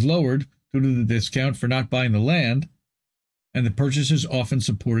cost is lowered due to the discount for not buying the land, and the purchase is often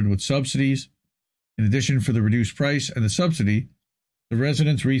supported with subsidies. In addition, for the reduced price and the subsidy, the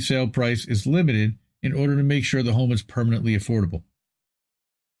resident's resale price is limited in order to make sure the home is permanently affordable.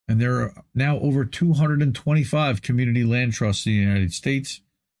 And there are now over 225 community land trusts in the United States,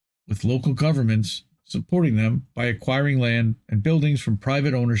 with local governments supporting them by acquiring land and buildings from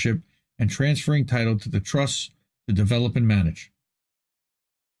private ownership and transferring title to the trusts to develop and manage.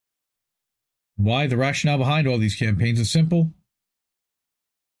 Why? The rationale behind all these campaigns is simple.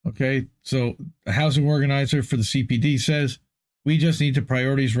 Okay, so the housing organizer for the CPD says, we just need to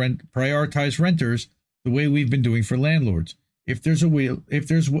prioritize renters the way we've been doing for landlords. If there's a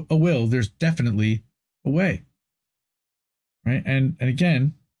will, there's definitely a way. Right? And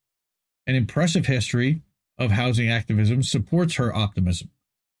again, an impressive history of housing activism supports her optimism.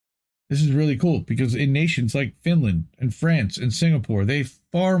 This is really cool because in nations like Finland and France and Singapore, they have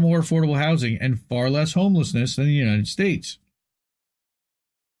far more affordable housing and far less homelessness than the United States.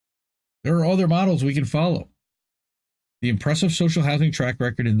 There are other models we can follow. The impressive social housing track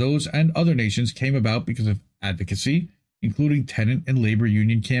record in those and other nations came about because of advocacy, including tenant and labor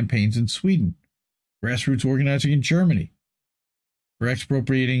union campaigns in Sweden, grassroots organizing in Germany, for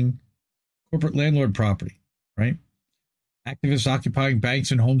expropriating corporate landlord property, right? Activists occupying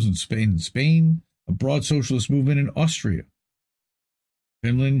banks and homes in Spain, a broad socialist movement in Austria,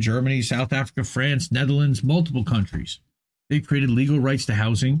 Finland, Germany, South Africa, France, Netherlands, multiple countries. They created legal rights to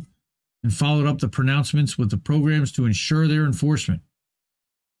housing and followed up the pronouncements with the programs to ensure their enforcement.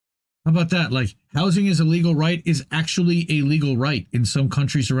 How about that? Like, housing is a legal right is actually a legal right in some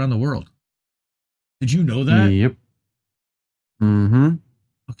countries around the world. Did you know that? Yep. Mm-hmm.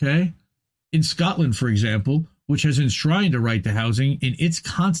 Okay. In Scotland, for example, which has enshrined a right to housing in its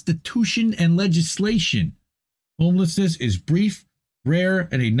constitution and legislation, homelessness is brief, rare,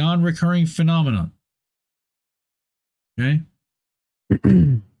 and a non-recurring phenomenon. Okay?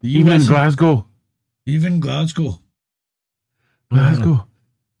 Even Glasgow. Even Glasgow. Glasgow.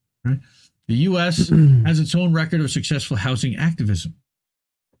 Right? The U.S. has its own record of successful housing activism.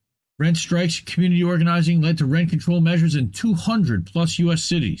 Rent strikes, community organizing led to rent control measures in 200-plus U.S.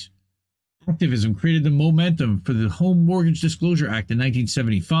 cities. Activism created the momentum for the Home Mortgage Disclosure Act in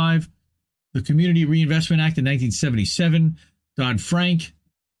 1975, the Community Reinvestment Act in 1977, Dodd-Frank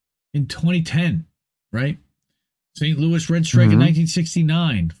in 2010, right? St. Louis rent strike in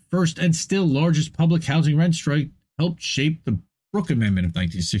 1969, first and still largest public housing rent strike, helped shape the Brooke Amendment of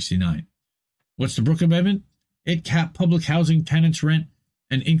 1969. What's the Brooke Amendment? It capped public housing tenants' rent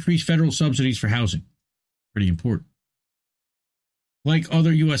and increased federal subsidies for housing. Pretty important. Like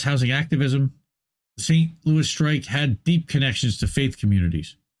other U.S. housing activism, the St. Louis strike had deep connections to faith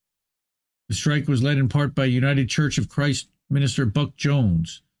communities. The strike was led in part by United Church of Christ minister Buck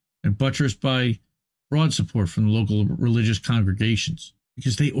Jones and buttressed by broad support from the local religious congregations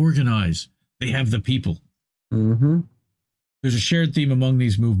because they organize. They have the people. Mm-hmm. There's a shared theme among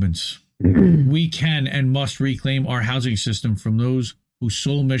these movements. We can and must reclaim our housing system from those whose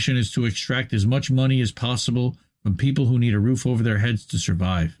sole mission is to extract as much money as possible from people who need a roof over their heads to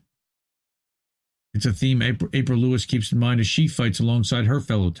survive. It's a theme April Lewis keeps in mind as she fights alongside her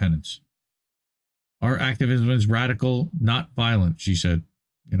fellow tenants. Our activism is radical, not violent, she said.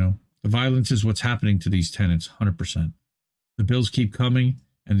 You know, the violence is what's happening to these tenants, 100%. The bills keep coming,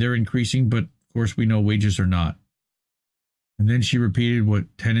 and they're increasing, but of course we know wages are not. And then she repeated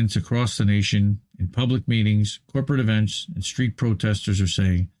what tenants across the nation, in public meetings, corporate events, and street protesters are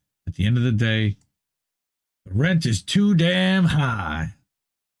saying. At the end of the day, the rent is too damn high.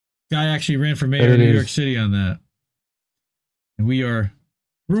 Guy actually ran for mayor of New York City on that. And we are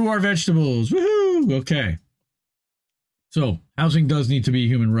through our vegetables. Woohoo! Okay. So, housing does need to be a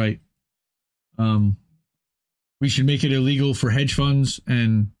human right. We should make it illegal for hedge funds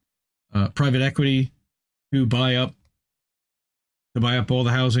and private equity to buy up all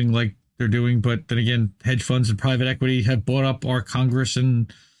the housing like they're doing. But then again, hedge funds and private equity have bought up our Congress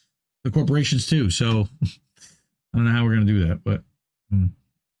and the corporations too. So I don't know how we're going to do that, but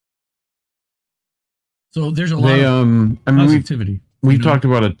So there's a lot of positivity. We've talked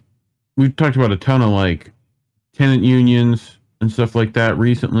about a ton of like tenant unions and stuff like that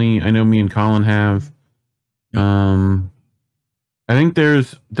recently. I know me and Colin have. I think there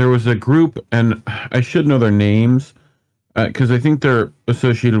was a group, and I should know their names because I think they're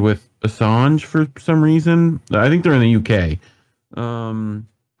associated with Assange for some reason. I think they're in the UK.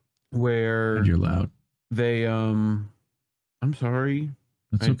 Where and you're loud. They I'm sorry.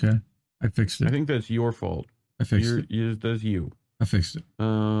 That's okay. I fixed it. I think that's your fault. I fixed it. That's you. I fixed it.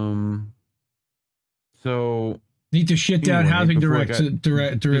 So need to shit down housing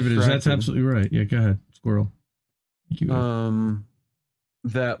derivatives. That's absolutely right. Yeah, go ahead, Squirrel. Thank you.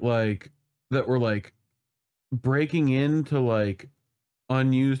 That were like breaking into like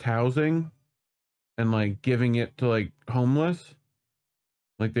unused housing and like giving it to like homeless.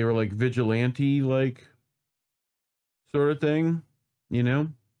 Like they were like vigilante, like sort of thing, you know?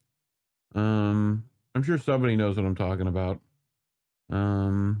 I'm sure somebody knows what I'm talking about.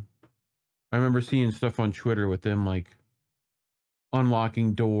 I remember seeing stuff on Twitter with them like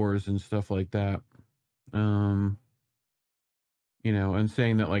unlocking doors and stuff like that. You know, and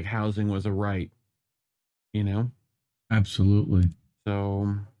saying that like housing was a right, you know? Absolutely.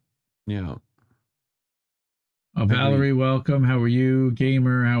 So, yeah. Oh, Valerie, welcome. How are you?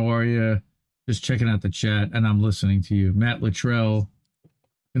 Gamer, how are you? Just checking out the chat, and I'm listening to you. Matt Luttrell,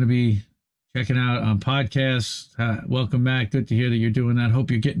 going to be checking out on podcasts. Welcome, Matt. Good to hear that you're doing that.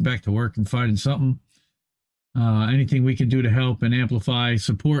 Hope you're getting back to work and finding something. Anything we can do to help and amplify,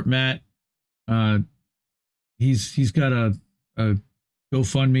 support Matt. He's got a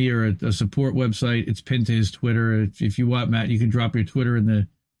GoFundMe or a support website. It's pinned to his Twitter. If you want, Matt, you can drop your Twitter in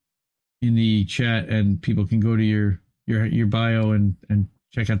the chat, and people can go to your bio and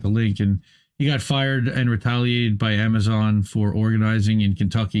check out the link. And he got fired and retaliated by Amazon for organizing in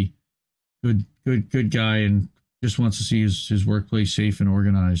Kentucky. Good guy, and just wants to see his workplace safe and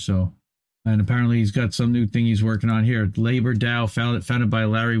organized. So, and apparently he's got some new thing he's working on here. Labor DAO, founded by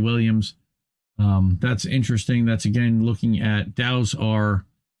Larry Williams. That's interesting. That's again looking at DAOs are,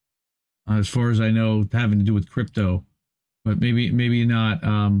 as far as I know, having to do with crypto, but maybe not.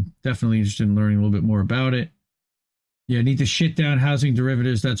 Definitely interested in learning a little bit more about it. Yeah, need to shit down housing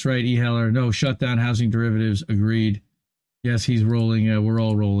derivatives. That's right, E. Heller. No, shut down housing derivatives. Agreed. Yes, he's rolling. We're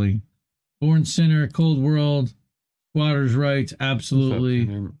all rolling. Born Sinner, Cold World, Squatters' Rights.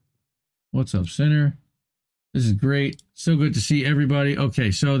 Absolutely. What's up, Sinner? This is great. So good to see everybody.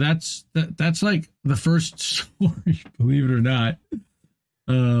 Okay, so that's like the first story, believe it or not.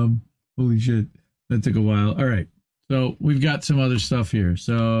 Holy shit. That took a while. All right. So we've got some other stuff here.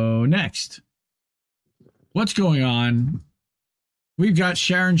 So next, what's going on? We've got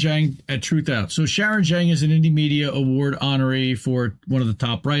Sharon Zhang at Truth Out. So Sharon Zhang is an Indie Media Award honoree for one of the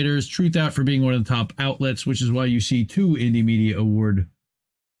top writers. Truth Out for being one of the top outlets, which is why you see two Indie Media Award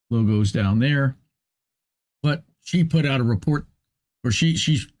logos down there. But she put out a report, or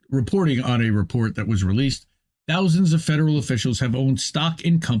she's reporting on a report that was released. Thousands of federal officials have owned stock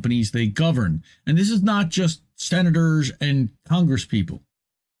in companies they govern. And this is not just senators and congresspeople.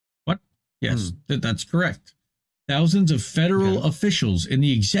 What? Yes, that's correct. Thousands of federal officials in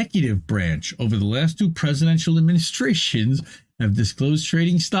the executive branch over the last two presidential administrations have disclosed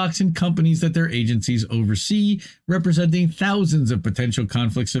trading stocks in companies that their agencies oversee, representing thousands of potential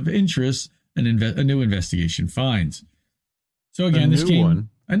conflicts of interest, a new investigation finds. So again,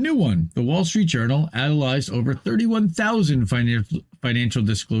 a new one. The Wall Street Journal analyzed over 31,000 financial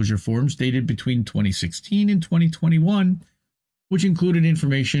disclosure forms dated between 2016 and 2021, which included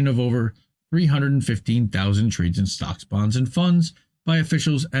information of over 315,000 trades in stocks, bonds, and funds by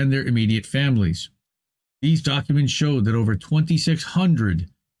officials and their immediate families. These documents showed that over 2,600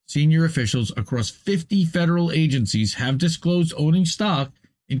 senior officials across 50 federal agencies have disclosed owning stock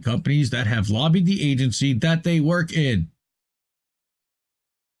in companies that have lobbied the agency that they work in.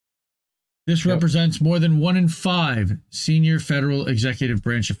 This represents more than 1 in 5 senior federal executive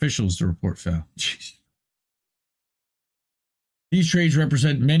branch officials, the report found. Jeez. These trades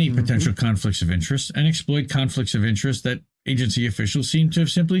represent many potential conflicts of interest and exploit conflicts of interest that agency officials seem to have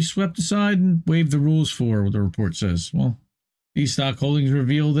simply swept aside and waived the rules for, the report says. Well, these stock holdings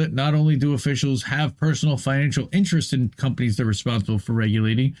reveal that not only do officials have personal financial interest in companies they're responsible for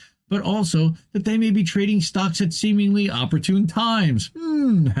regulating, but also that they may be trading stocks at seemingly opportune times.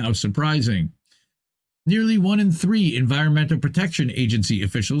 How surprising. Nearly 1 in 3 Environmental Protection Agency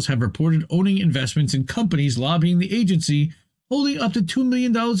officials have reported owning investments in companies lobbying the agency, holding up to $2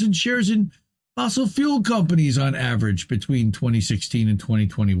 million in shares in fossil fuel companies on average between 2016 and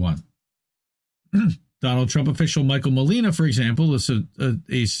 2021. Donald Trump official Michael Molina, for example,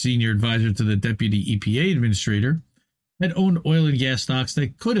 a senior advisor to the deputy EPA administrator, had owned oil and gas stocks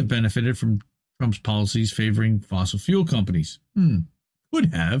that could have benefited from Trump's policies favoring fossil fuel companies.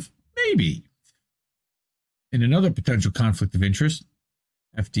 Could have, maybe. In another potential conflict of interest,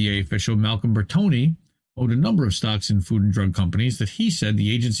 FDA official Malcolm Bertoni owned a number of stocks in food and drug companies that he said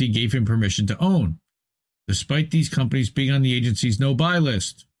the agency gave him permission to own, despite these companies being on the agency's no-buy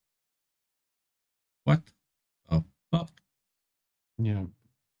list. What? Oh, fuck. Yeah.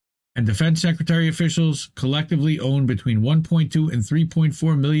 And defense secretary officials collectively own between $1.2 and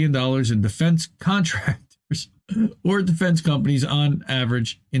 $3.4 million in defense contractors or defense companies on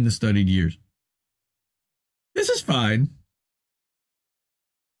average in the studied years. This is fine.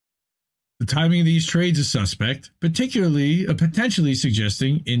 The timing of these trades is suspect, potentially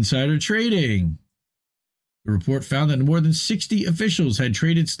suggesting insider trading. The report found that more than 60 officials had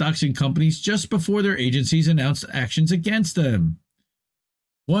traded stocks in companies just before their agencies announced actions against them.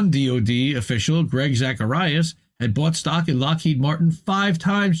 One DoD official, Greg Zacharias, had bought stock in Lockheed Martin 5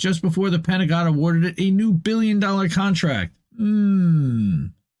 times just before the Pentagon awarded it a new billion-dollar contract.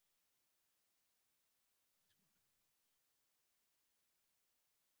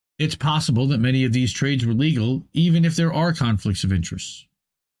 It's possible that many of these trades were legal, even if there are conflicts of interest.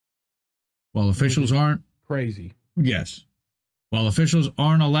 While officials aren't... Crazy. Yes. While officials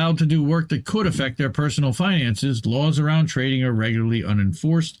aren't allowed to do work that could affect their personal finances, laws around trading are regularly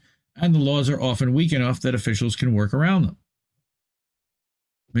unenforced, and the laws are often weak enough that officials can work around them.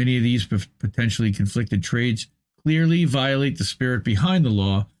 Many of these potentially conflicted trades clearly violate the spirit behind the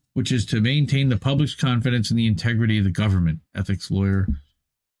law, which is to maintain the public's confidence in the integrity of the government, ethics lawyer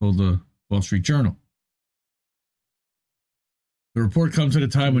told the Wall Street Journal. The report comes at a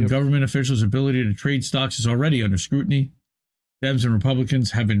time when government officials' ability to trade stocks is already under scrutiny. Dems and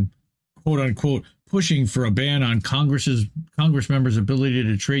Republicans have been, quote-unquote, pushing for a ban on Congress members' ability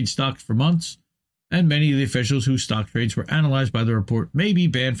to trade stocks for months, and many of the officials whose stock trades were analyzed by the report may be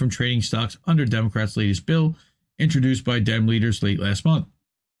banned from trading stocks under Democrats' latest bill, introduced by Dem leaders late last month.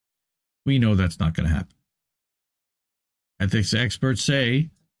 We know that's not going to happen. Ethics experts say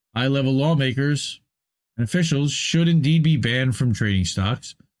high-level lawmakers and officials should indeed be banned from trading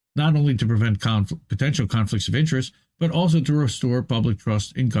stocks, not only to prevent potential conflicts of interest, but also to restore public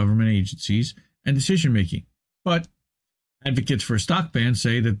trust in government agencies and decision-making. But advocates for a stock ban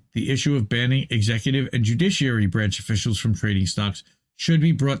say that the issue of banning executive and judiciary branch officials from trading stocks should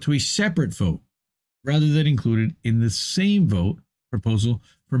be brought to a separate vote, rather than included in the same vote proposal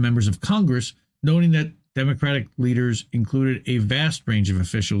for members of Congress, noting that Democratic leaders included a vast range of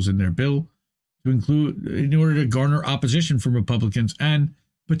officials in their bill in order to garner opposition from Republicans and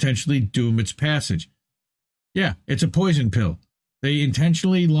potentially doom its passage. Yeah, it's a poison pill. They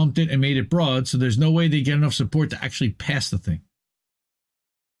intentionally lumped it and made it broad, so there's no way they get enough support to actually pass the thing.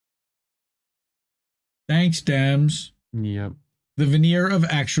 Thanks, Dems. Yep. The veneer of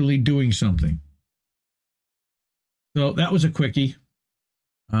actually doing something. So that was a quickie.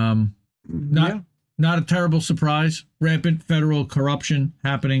 Not a terrible surprise. Rampant federal corruption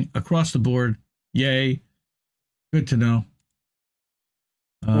happening across the board. Yay. Good to know.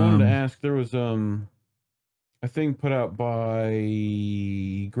 I wanted to ask, there was a thing put out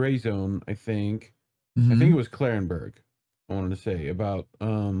by Gray Zone, I think. I think it was Clarenberg, I wanted to say, about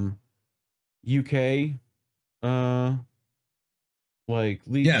UK like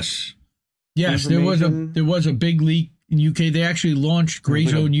leak. Yes, there was a big leak in UK. They actually launched Gray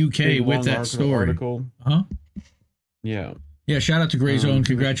Zone UK with that story. Article. Yeah. Shout out to Gray Zone.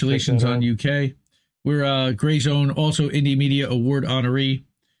 Congratulations on UK. We're Gray Zone, also Indie Media Award honoree.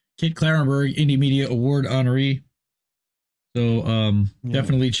 Kit Clarenberg, Indie Media Award honoree. So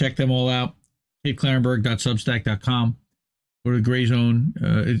definitely check them all out. KitClarenberg.substack.com. Go to Gray Zone.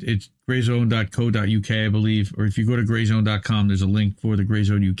 It's grayzone.co.uk, I believe. Or if you go to grayzone.com, there's a link for the Gray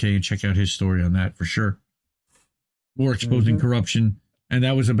Zone UK and check out his story on that for sure. More exposing corruption. And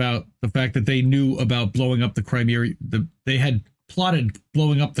that was about the fact that they knew about blowing up the Crimea. They had plotted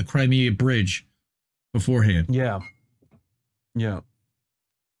blowing up the Crimea Bridge beforehand. Yeah.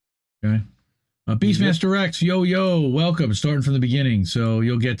 Okay. Beastmaster X, yo, welcome. Starting from the beginning. So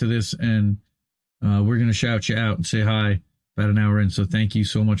you'll get to this and we're going to shout you out and say hi about an hour in. So thank you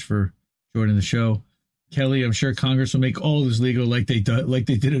so much for joining the show. Kelly, I'm sure Congress will make all this legal like they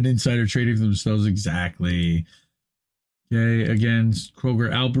did an insider trading for themselves. Exactly. Okay. Again, Kroger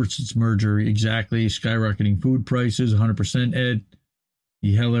Albertsons merger. Exactly. Skyrocketing food prices. 100% Ed.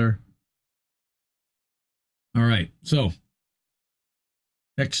 E. Heller. All right. So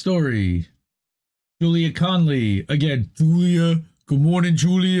next story. Julia Conley. Again, Julia. Good morning,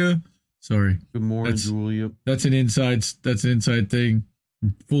 Julia. Sorry. Good morning, Julia. That's an inside thing.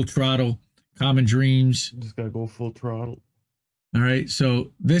 Full throttle. Common Dreams. Just gotta go full throttle. All right.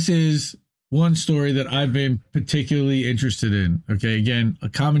 So this is one story that I've been particularly interested in. Okay. Again, a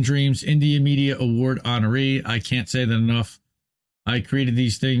Common Dreams India Media Award honoree. I can't say that enough. I created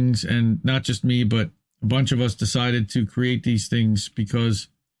these things, and not just me, but a bunch of us decided to create these things because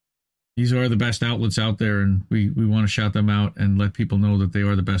these are the best outlets out there, and we want to shout them out and let people know that they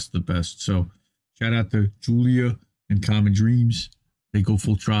are the best of the best. So shout out to Julia and Common Dreams. They go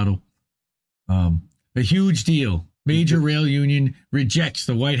full throttle. A huge deal. Major rail union rejects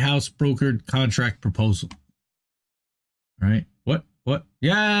the White House brokered contract proposal. All right. What?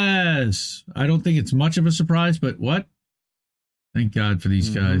 Yes. I don't think it's much of a surprise, but what? Thank God for these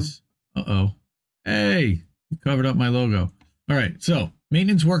guys. Uh-oh. Hey, you covered up my logo. All right. So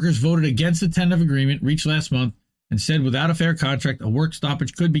maintenance workers voted against the tentative agreement reached last month and said without a fair contract, a work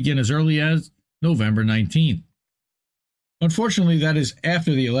stoppage could begin as early as November 19th. Unfortunately, that is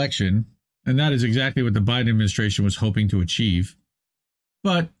after the election, and that is exactly what the Biden administration was hoping to achieve.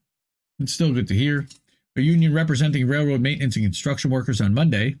 But it's still good to hear. A union representing railroad maintenance and construction workers on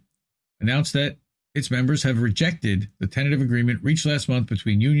Monday announced that its members have rejected the tentative agreement reached last month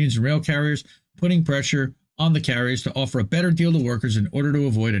between unions and rail carriers, putting pressure on the carriers to offer a better deal to workers in order to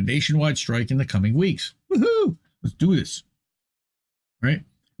avoid a nationwide strike in the coming weeks. Woohoo! Let's do this. All right.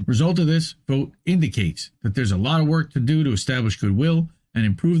 The result of this vote indicates that there's a lot of work to do to establish goodwill and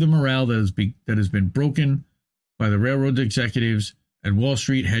improve the morale that has been broken by the railroad executives and Wall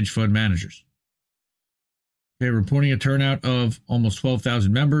Street hedge fund managers. They're reporting a turnout of almost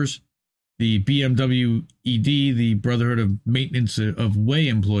 12,000 members. The BMW ED, the Brotherhood of Maintenance of Way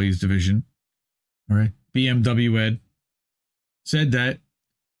Employees Division, all right, BMW Ed, said that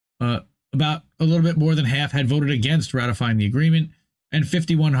about a little bit more than half had voted against ratifying the agreement, and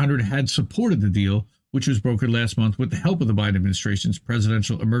 5,100 had supported the deal, which was brokered last month with the help of the Biden administration's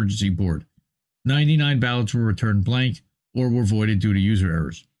Presidential Emergency Board. 99 ballots were returned blank or were voided due to user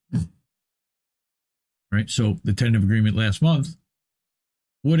errors. Right, so the tentative agreement last month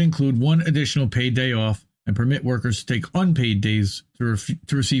would include one additional paid day off and permit workers to take unpaid days to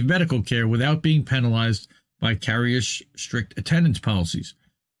receive medical care without being penalized by carriers' strict attendance policies.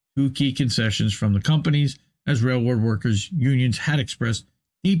 Two key concessions from the companies, as railroad workers' unions had expressed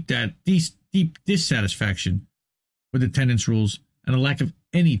deep dissatisfaction with attendance rules and a lack of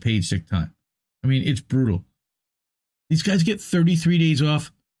any paid sick time. I mean, it's brutal. These guys get 33 days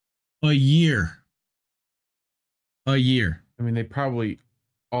off a year. A year. I mean, they probably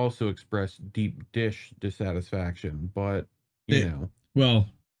also express deep dish dissatisfaction, but you know. Well,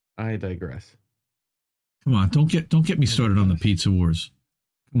 I digress. Come on, don't get me started on the pizza wars.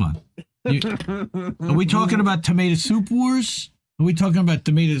 Come on. Are we talking about tomato soup wars? Are we talking about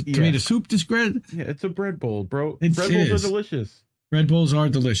tomato soup discredit? Yeah, it's a bread bowl, bro. Bread bowls are delicious. Bread bowls are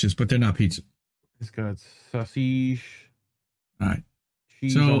delicious, but they're not pizza. It's got sausage. All right.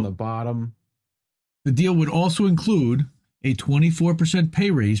 Cheese on the bottom. The deal would also include a 24%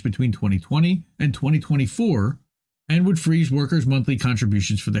 pay raise between 2020 and 2024 and would freeze workers' monthly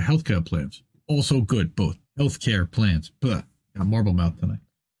contributions for their healthcare plans. Also good, both healthcare plans. Got marble mouth tonight.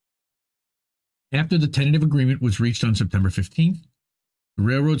 After the tentative agreement was reached on September 15th, the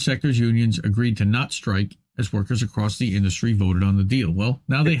railroad sector's unions agreed to not strike as workers across the industry voted on the deal. Well,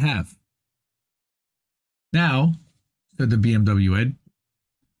 now they have. Now, said the BMW Ed,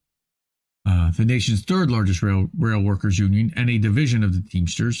 the nation's third largest rail workers union and a division of the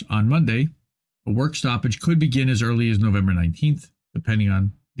Teamsters, on Monday, a work stoppage could begin as early as November 19th, depending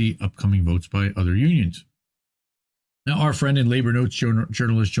on the upcoming votes by other unions. Now, our friend and Labor Notes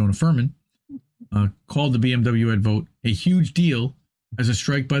journalist Jonah Furman called the BMW Ed vote a huge deal, as a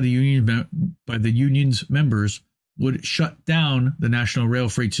strike by the union's members would shut down the national rail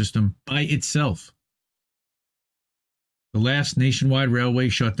freight system by itself. The last nationwide railway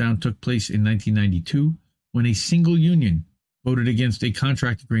shutdown took place in 1992 when a single union voted against a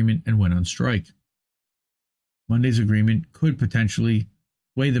contract agreement and went on strike. Monday's agreement could potentially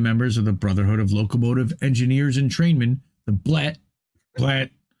sway the members of the Brotherhood of Locomotive Engineers and Trainmen, the BLET,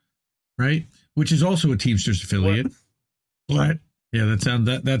 right? Which is also a Teamsters affiliate. BLET. Yeah, that's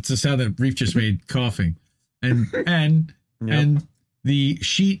the sound that Reef just made, coughing. And the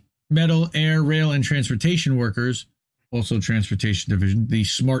Sheet, Metal, Air, Rail, and Transportation Workers, also Transportation Division, the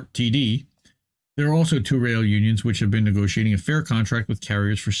SMART TD. There are also two rail unions which have been negotiating a fair contract with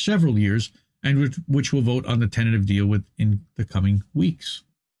carriers for several years and which will vote on the tentative deal within the coming weeks.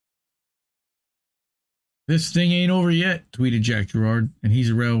 This thing ain't over yet, tweeted Jack Gerard, and he's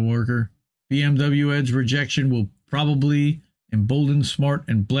a rail worker. BMW Ed's rejection will probably emboldened Smart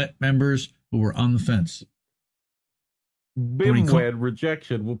and Blett members who were on the fence. BIMWED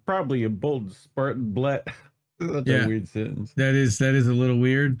rejection will probably embolden Spartan Blett. That's a weird sentence. That is a little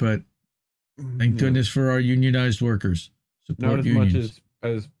weird, but thank goodness for our unionized workers. Support Not as unions.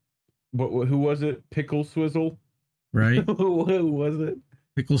 much as who was it? Pickle Swizzle? Right? Who was it?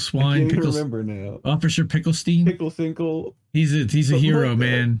 Pickle Swine. I can't remember now. Officer Picklestein. Pickle Sinkle. He's a hero, like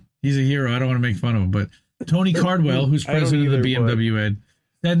man. He's a hero. I don't want to make fun of him, but Tony Cardwell, who's president of the BMW Ed,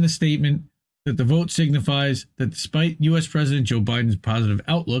 said in a statement that the vote signifies that despite U.S. President Joe Biden's positive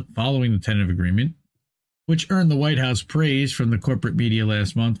outlook following the tentative agreement, which earned the White House praise from the corporate media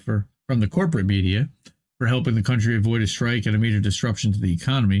last month for helping the country avoid a strike and a major disruption to the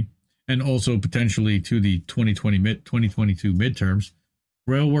economy, and also potentially to the 2022 midterms,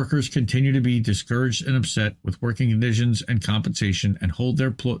 rail workers continue to be discouraged and upset with working conditions and compensation and hold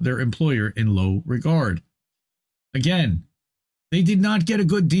their employer in low regard. Again, they did not get a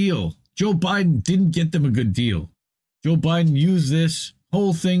good deal. Joe Biden didn't get them a good deal. Joe Biden used this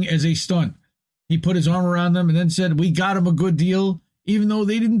whole thing as a stunt. He put his arm around them and then said, we got him a good deal, even though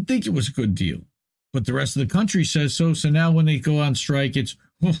they didn't think it was a good deal. But the rest of the country says so. So now when they go on strike, it's,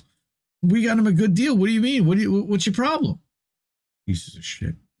 well, we got him a good deal. What do you mean? What's your problem? Pieces of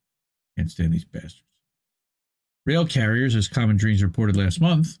shit. Can't stand these bastards. Rail carriers, as Common Dreams reported last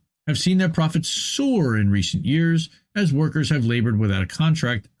month, have seen their profits soar in recent years as workers have labored without a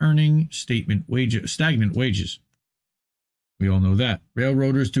contract, earning stagnant wages. We all know that.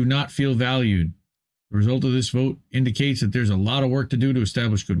 Railroaders do not feel valued. The result of this vote indicates that there's a lot of work to do to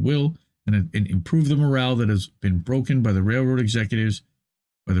establish goodwill and improve the morale that has been broken by the railroads,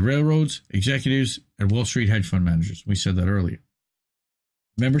 executives, and Wall Street hedge fund managers. We said that earlier.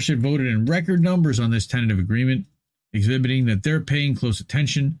 Membership voted in record numbers on this tentative agreement, exhibiting that they're paying close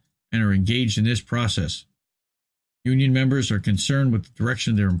attention and are engaged in this process. Union members are concerned with the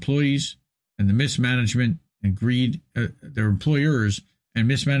direction of their employees and the mismanagement and greed, their employers and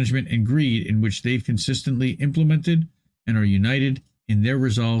mismanagement and greed in which they've consistently implemented, and are united in their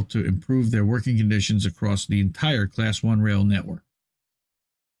resolve to improve their working conditions across the entire Class 1 rail network.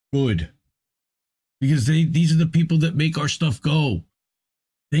 Good. Because these are the people that make our stuff go.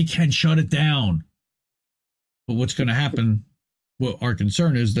 They can shut it down. But what's going to happen, well, our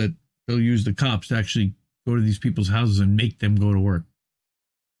concern is that they'll use the cops to actually go to these people's houses and make them go to work.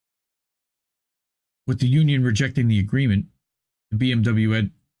 With the union rejecting the agreement, the BMW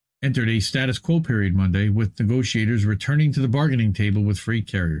had entered a status quo period Monday, with negotiators returning to the bargaining table with freight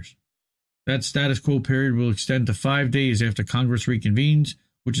carriers. That status quo period will extend to 5 days after Congress reconvenes,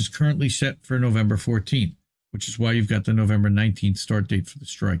 which is currently set for November 14th, which is why you've got the November 19th start date for the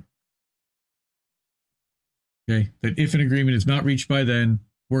strike. Okay, that if an agreement is not reached by then,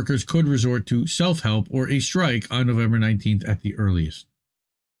 workers could resort to self-help or a strike on November 19th at the earliest.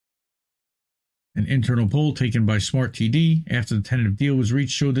 An internal poll taken by Smart TD after the tentative deal was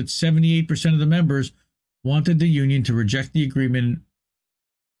reached showed that 78% of the members wanted the union to reject the agreement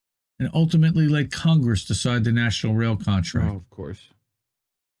and ultimately let Congress decide the national rail contract. Oh, of course.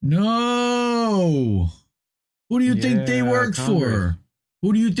 No! Who do you think they work for?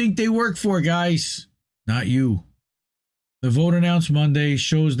 Who do you think they work for, guys? Not you. The vote announced Monday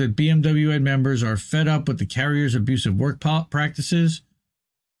shows that BMW Ed members are fed up with the carrier's abusive work practices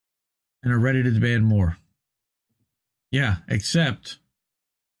and are ready to demand more. Yeah, except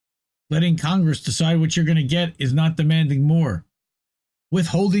letting Congress decide what you're going to get is not demanding more.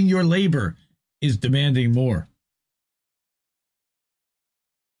 Withholding your is demanding more.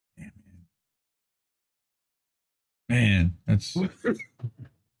 Man, that's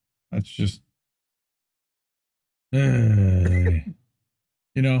just,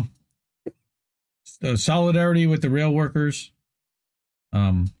 solidarity with the rail workers.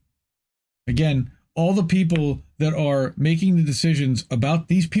 Again, all the people that are making the decisions about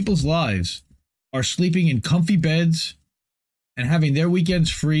these people's lives are sleeping in comfy beds and having their weekends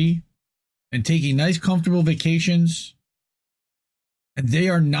free and taking nice, comfortable vacations. And they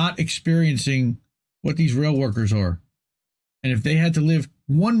are not experiencing what these rail workers are. And if they had to live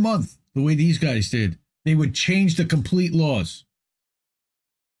 1 month the way these guys did, they would change the complete laws.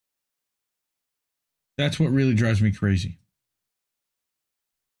 That's what really drives me crazy.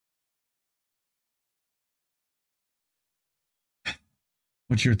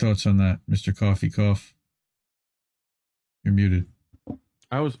 What's your thoughts on that, Mr. Coffee Cough? You're muted.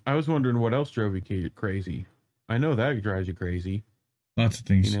 I was wondering what else drove you crazy. I know that drives you crazy. Lots of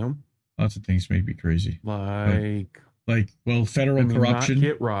things. Lots of things make me crazy. Federal corruption. Not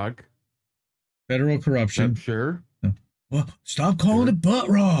Kit Rock. Federal corruption. Sure. No. Well, stop calling it butt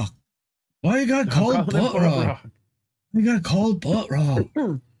rock. Why you gotta call it butt rock? You got a cold butt roll.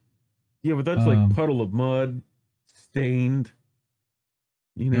 Yeah, but that's like puddle of mud, stained.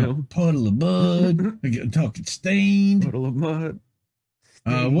 You know, puddle of mud. I'm talking stained. Puddle of mud.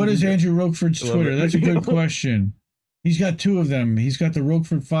 What is Andrew Roqueford's Twitter? That's a good You know? question. He's got two of them. He's got the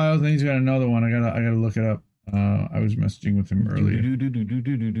Roqueford Files, and he's got another one. I gotta look it up. I was messaging with him earlier.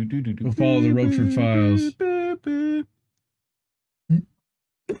 Go follow the Roqueford Files.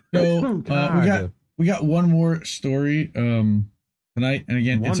 So we got one more story tonight, and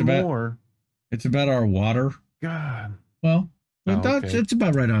again, it's about our water. God. Well, it's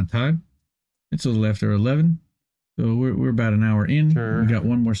about right on time. It's a little after 11, so we're about an hour in. Sure. We got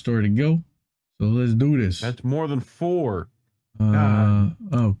one more story to go, so let's do this. That's more than 4.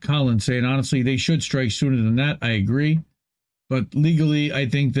 Colin saying, honestly, they should strike sooner than that. I agree. But legally, I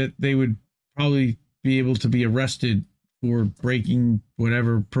think that they would probably be able to be arrested for breaking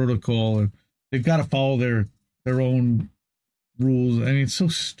whatever protocol. They've got to follow their own rules. I mean, it's so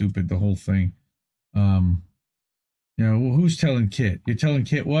stupid, the whole thing. Who's telling Kit? You're telling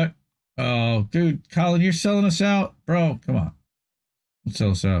Kit what? Oh, dude, Colin, you're selling us out? Bro, come on. Don't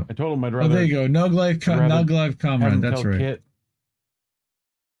sell us out. I told him I'd rather. Oh, there you go. Nug Life Comrade. That's right. Kit.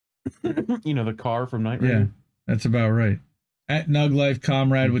 You know, the car from Night Rider? Yeah, that's about right. At Nug Life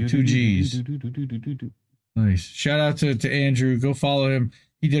Comrade with 2 G's. Nice. Shout out to Andrew. Go follow him.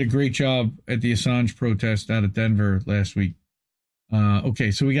 He did a great job at the Assange protest out of Denver last week.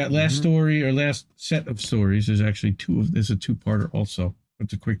 Okay, so we got last story, or last set of stories. There's actually there's a two-parter also.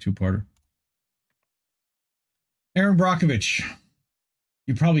 It's a quick two-parter. Aaron Brockovich.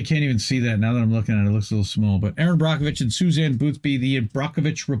 You probably can't even see that now that I'm looking at it. It looks a little small, but Aaron Brockovich and Suzanne Boothby, the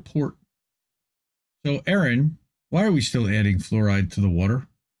Brockovich Report. So, Aaron, why are we still adding fluoride to the water?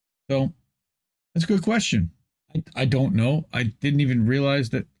 So, that's a good question. I don't know. I didn't even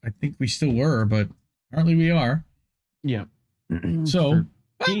realize that. I think we still were, but apparently we are. Yeah. So,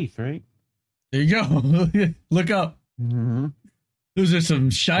 teeth, right? There you go. Look up. Mm-hmm. Those are some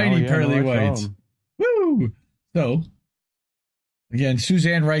shiny pearly whites. Woo! So, again,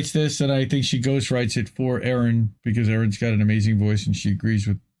 Suzanne writes this, and I think she ghostwrites it for Aaron because Aaron's got an amazing voice and she agrees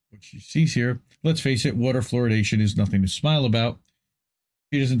with what she sees here. Let's face it, water fluoridation is nothing to smile about.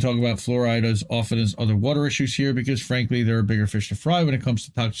 She doesn't talk about fluoride as often as other water issues here because, frankly, there are bigger fish to fry when it comes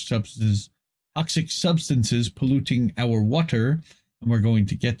to toxic substances polluting our water, and we're going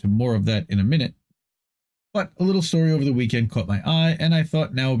to get to more of that in a minute. But a little story over the weekend caught my eye, and I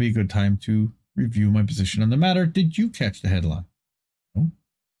thought now would be a good time to review my position on the matter. Did you catch the headline? No.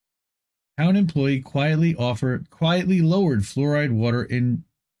 Town employee quietly lowered fluoride water in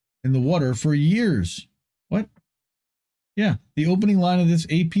the water for years. What? Yeah, the opening line of this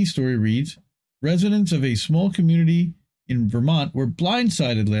AP story reads, residents of a small community in Vermont were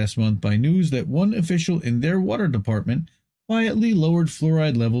blindsided last month by news that one official in their water department quietly lowered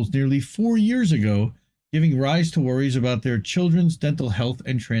fluoride levels nearly 4 years ago, giving rise to worries about their children's dental health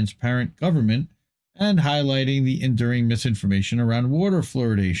and transparent government, and highlighting the enduring misinformation around water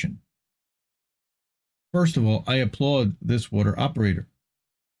fluoridation. First of all, I applaud this water operator.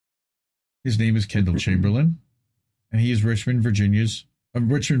 His name is Kendall Chamberlain, and he is Richmond,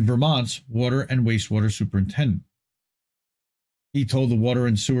 Vermont's water and wastewater superintendent. He told the Water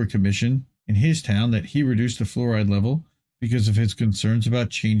and Sewer Commission in his town that he reduced the fluoride level because of his concerns about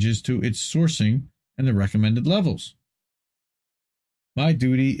changes to its sourcing and the recommended levels. My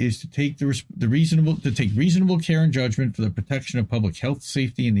duty is to take reasonable care and judgment for the protection of public health,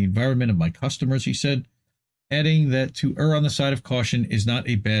 safety, and the environment of my customers, he said, adding that to err on the side of caution is not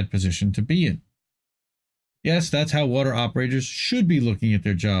a bad position to be in. Yes, that's how water operators should be looking at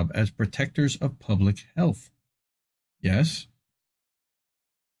their job, as protectors of public health. Yes.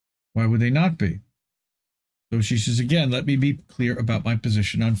 Why would they not be? So she says, again, let me be clear about my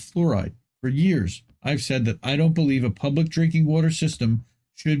position on fluoride. For years, I've said that I don't believe a public drinking water system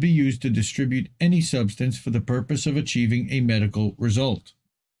should be used to distribute any substance for the purpose of achieving a medical result.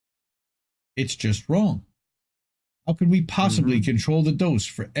 It's just wrong. How can we possibly control the dose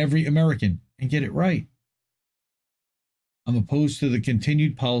for every American and get it right? I'm opposed to the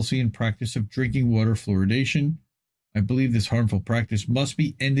continued policy and practice of drinking water fluoridation. I believe this harmful practice must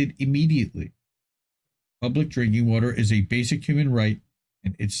be ended immediately. Public drinking water is a basic human right,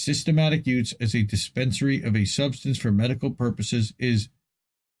 and its systematic use as a dispensary of a substance for medical purposes is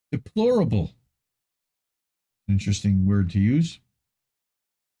deplorable. Interesting word to use.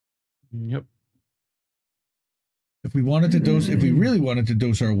 Yep. If we really wanted to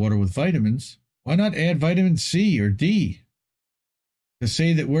dose our water with vitamins, why not add vitamin C or D? To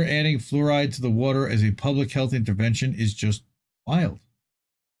say that we're adding fluoride to the water as a public health intervention is just wild.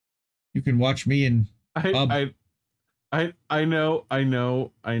 You can watch me and Bob. I know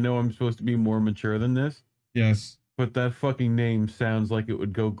I'm supposed to be more mature than this, Yes. but that fucking name sounds like it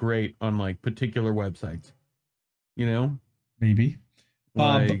would go great on like particular websites. You know? Maybe.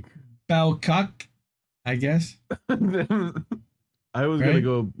 Bob Like Balcock, I guess. I was gonna Right?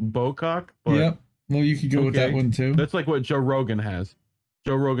 go Bocock, but Yep. Well, you could go with that Okay. one too. that's like what Joe Rogan has.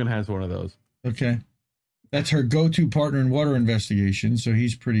 Joe Rogan has one of those. Okay. That's her go-to partner in water investigation, so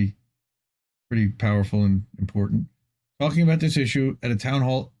he's pretty powerful and important. Talking about this issue at a town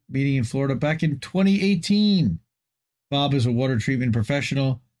hall meeting in Florida back in 2018. Bob is a water treatment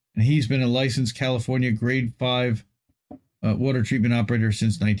professional, and he's been a licensed California grade 5 water treatment operator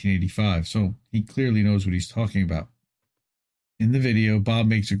since 1985, so he clearly knows what he's talking about. In the video, Bob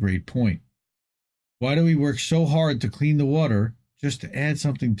makes a great point. Why do we work so hard to clean the water just to add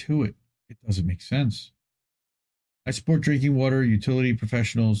something to it? It doesn't make sense. I support drinking water utility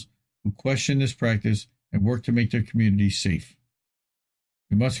professionals who question this practice and work to make their communities safe.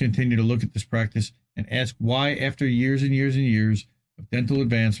 We must continue to look at this practice and ask why, after years and years and years of dental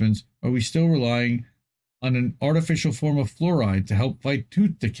advancements, are we still relying on an artificial form of fluoride to help fight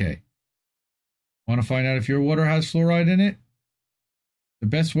tooth decay? Want to find out if your water has fluoride in it? The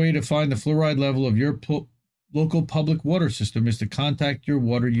best way to find the fluoride level of your local public water system is to contact your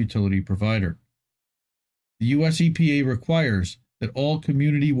water utility provider. The US EPA requires that all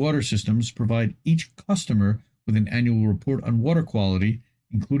community water systems provide each customer with an annual report on water quality,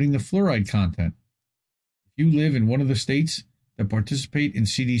 including the fluoride content. If you live in one of the states that participate in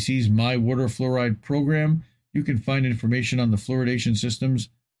CDC's My Water Fluoride program, you can find information on the fluoridation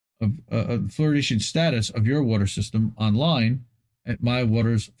fluoridation status of your water system online at My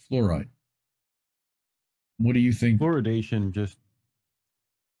Water's Fluoride. What do you think? Fluoridation just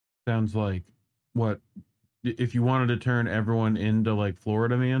sounds like what if you wanted to turn everyone into like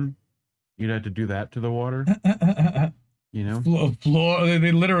Florida Man, you'd have to do that to the water. You know,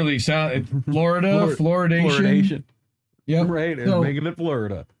 They literally sound Florida fluoridation. Yep. Right, and So- making it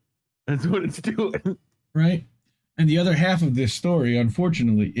Florida. That's what it's doing. Right. And the other half of this story,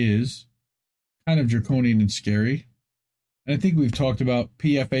 unfortunately, is kind of draconian and scary. And I think we've talked about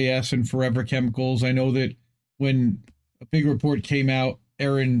PFAS and forever chemicals. I know that when a big report came out,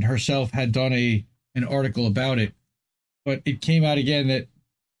 Erin herself had done an article about it, but it came out again that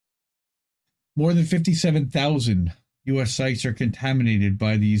more than 57,000 U.S. sites are contaminated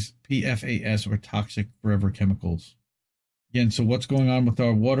by these PFAS or toxic forever chemicals. Again, so what's going on with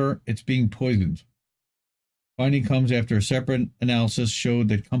our water? It's being poisoned. Finding comes after a separate analysis showed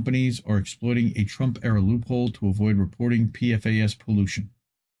that companies are exploiting a Trump-era loophole to avoid reporting PFAS pollution.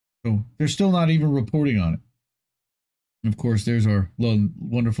 So they're still not even reporting on it. And of course, there's our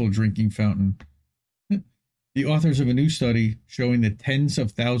wonderful drinking fountain. The authors of a new study showing that tens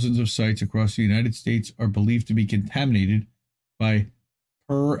of thousands of sites across the United States are believed to be contaminated by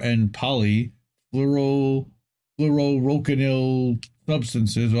per and poly fluorocanyl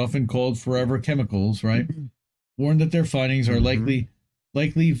substances, often called forever chemicals, right? Warned that their findings are likely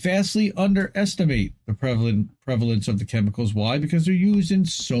vastly underestimate the prevalence of the chemicals. Why? Because they're used in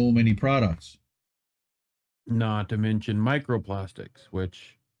so many products. Not to mention microplastics,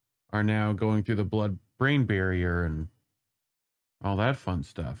 which are now going through the blood-brain barrier and all that fun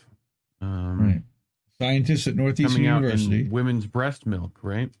stuff. Right. Scientists at Northeastern Coming out University. in women's breast milk,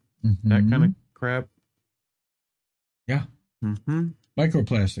 right? Mhm. That kind of crap. Yeah. Mm-hmm.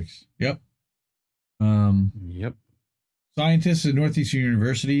 Microplastics. Yep. Yep. Scientists at Northeastern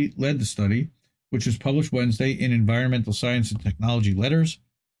University led the study, which was published Wednesday in Environmental Science and Technology Letters,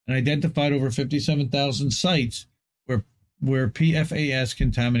 and identified over 57,000 sites where PFAS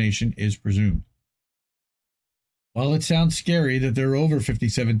contamination is presumed. While it sounds scary that there are over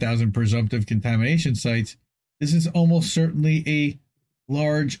 57,000 presumptive contamination sites, this is almost certainly a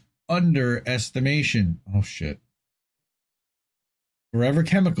large underestimation. Oh, shit. Forever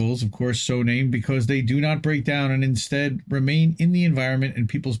chemicals, of course, so named because they do not break down and instead remain in the environment and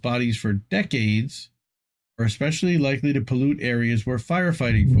people's bodies for decades, are especially likely to pollute areas where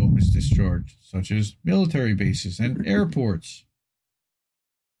firefighting foam is discharged, such as military bases and airports.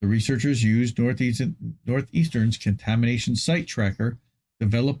 The researchers used Northeastern's Contamination Site Tracker,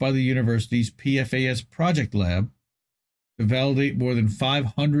 developed by the university's PFAS Project Lab, to validate more than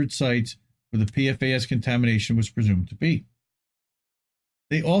 500 sites where the PFAS contamination was presumed to be.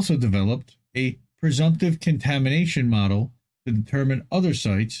 They also developed a presumptive contamination model to determine other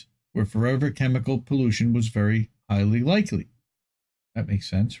sites where forever chemical pollution was very highly likely. That makes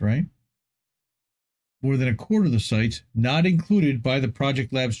sense, right? More than a quarter of the sites not included by the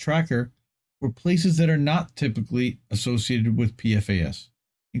Project Lab's tracker were places that are not typically associated with PFAS.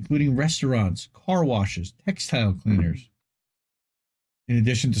 including restaurants, car washes, textile cleaners. In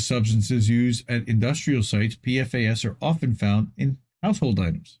addition to substances used at industrial sites, PFAS are often found in household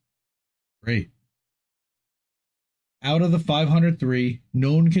items. Great. Out of the 503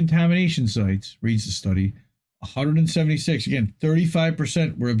 known contamination sites, reads the study, 176, again,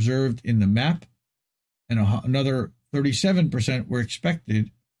 35% were observed in the MAP, and another 37% were expected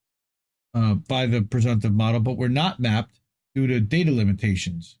by the presumptive model, but were not mapped due to data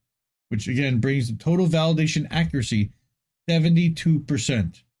limitations, which again brings the total validation accuracy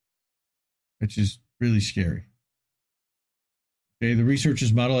 72%, which is really scary. Okay, the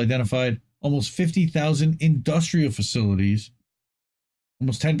researchers' model identified almost 50,000 industrial facilities.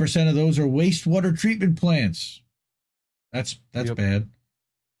 Almost 10% of those are wastewater treatment plants. That's bad.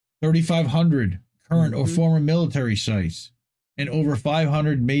 3,500 current or former military sites, and over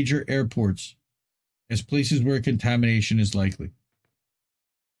 500 major airports as places where contamination is likely.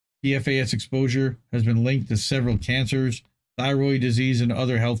 PFAS exposure has been linked to several cancers, thyroid disease, and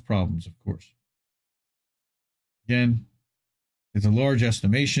other health problems, of course. Again, it's a large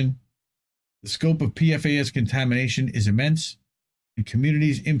estimation. The scope of PFAS contamination is immense, and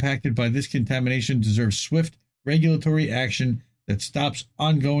communities impacted by this contamination deserve swift regulatory action that stops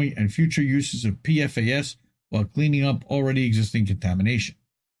ongoing and future uses of PFAS while cleaning up already existing contamination.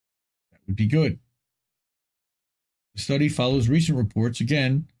 That would be good. The study follows recent reports,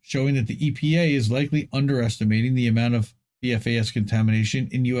 again, showing that the EPA is likely underestimating the amount of PFAS contamination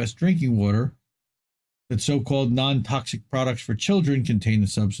in U.S. drinking water, that so-called non-toxic products for children contain the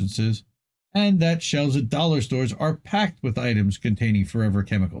substances, and that shelves at dollar stores are packed with items containing forever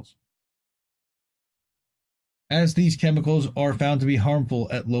chemicals. As these chemicals are found to be harmful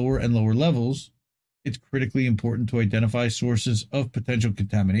at lower and lower levels, it's critically important to identify sources of potential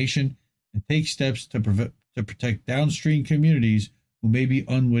contamination and take steps to protect downstream communities who may be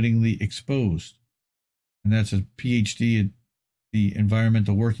unwittingly exposed. And that's a PhD at the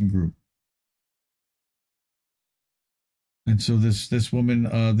Environmental Working Group. And so this woman,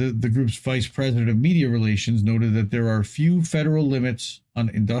 the group's vice president of media relations, noted that there are few federal limits on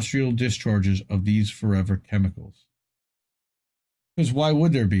industrial discharges of these forever chemicals. Because why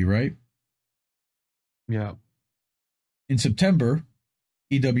would there be, right? Yeah. In September,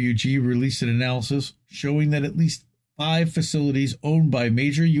 EWG released an analysis showing that at least 5 facilities owned by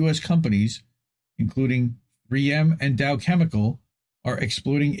major U.S. companies, including 3M and Dow Chemical, are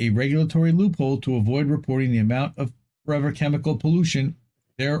exploiting a regulatory loophole to avoid reporting the amount of forever chemical pollution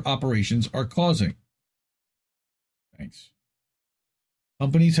their operations are causing. Thanks.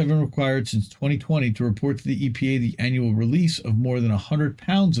 Companies have been required since 2020 to report to the EPA the annual release of more than 100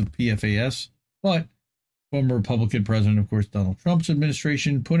 pounds of PFAS, but former Republican President, of course, Donald Trump's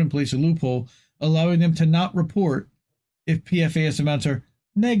administration put in place a loophole allowing them to not report if PFAS amounts are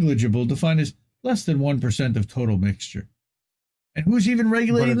negligible, defined as less than 1% of total mixture. And who's even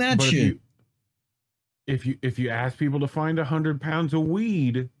regulating that shit? If you ask people to find 100 pounds of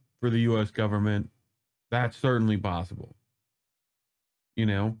weed for the U.S. government, that's certainly possible. You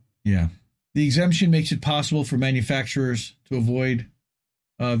know? Yeah. The exemption makes it possible for manufacturers to avoid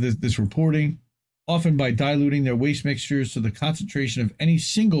this reporting, often by diluting their waste mixtures so the concentration of any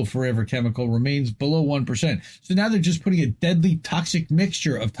single forever chemical remains below 1%. So now they're just putting a deadly toxic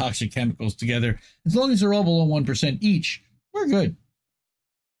mixture of toxic chemicals together. As long as they're all below 1% each, we're good.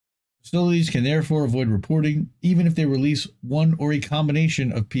 Facilities can therefore avoid reporting, even if they release one or a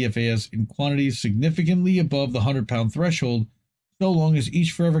combination of PFAS in quantities significantly above the 100-pound threshold, so long as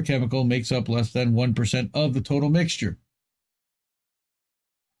each forever chemical makes up less than 1% of the total mixture.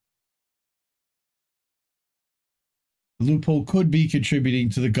 The loophole could be contributing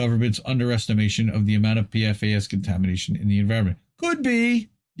to the government's underestimation of the amount of PFAS contamination in the environment. Could be.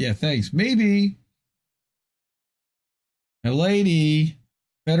 Yeah, thanks. Maybe. Now, lady,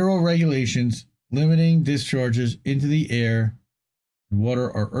 federal regulations limiting discharges into the air and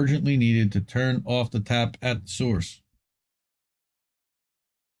water are urgently needed to turn off the tap at the source.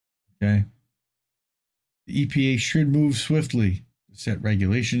 Okay. The EPA should move swiftly to set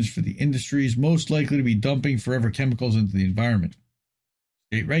regulations for the industries most likely to be dumping forever chemicals into the environment.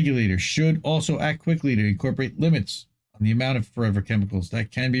 State regulators should also act quickly to incorporate limits on the amount of forever chemicals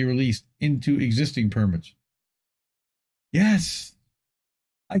that can be released into existing permits. Yes.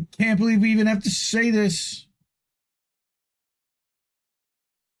 I can't believe we even have to say this.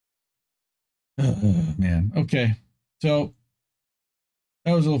 Man. Okay. So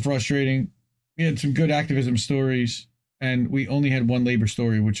that was a little frustrating. We had some good activism stories, and we only had one labor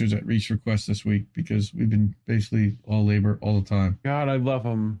story, which was at Reese request this week because we've been basically all labor all the time. God, I love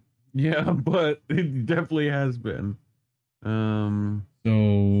them. Yeah, but it definitely has been.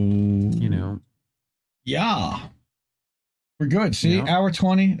 So yeah, we're good. See, hour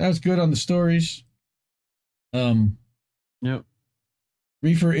 20. That was good on the stories. Yep.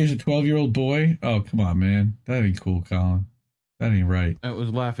 Reefer is a 12-year-old boy. Oh, come on, man. That ain't cool, Colin. That ain't right. I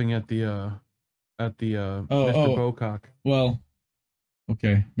was laughing at the Mr. Bocock. Well,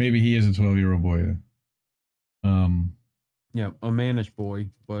 okay. Maybe he is a 12-year-old boy then. Yeah, a mannish boy,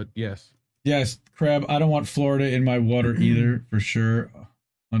 but yes. Yes, Crab, I don't want Florida in my water either, for sure.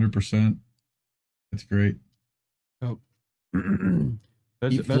 100%. That's great. Oh.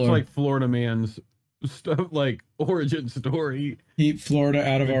 that's like Florida man's stuff, like origin story. Keep Florida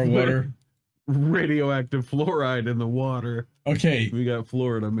out of our water. Radioactive fluoride in the water. Okay. We got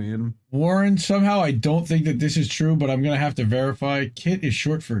Florida man. Warren, somehow I don't think that this is true, but I'm going to have to verify. Kit is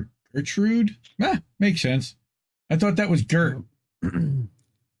short for Gertrude? Makes sense. I thought that was Gert.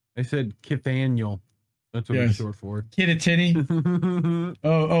 I said Kithaniel. That's what it's short for. Kitty.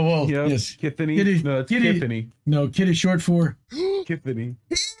 well, yep. Yes. Kithany. No, it's Kitty. No, Kit is short for Kithany.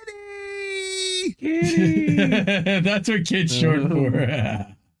 Kitty. That's what Kit's short for.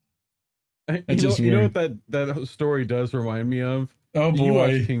 You know what that story does remind me of? Oh boy. You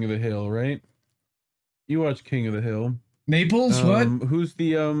watch King of the Hill, right? You watch King of the Hill. Naples? What? Who's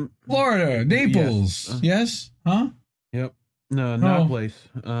the Florida. Naples. Yes? Huh? Yep. No, not place.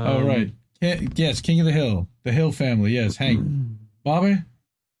 Right. Yes, King of the Hill. The Hill family. Yes, Hank. Bobby?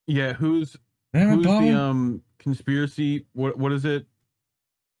 Yeah, who's Bobby? the conspiracy? What is it?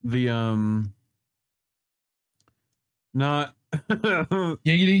 The not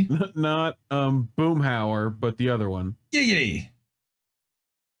Giggity? Not Boomhauer, but the other one. Giggity.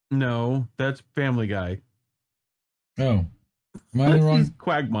 No, that's Family Guy. Oh. Am I the wrong?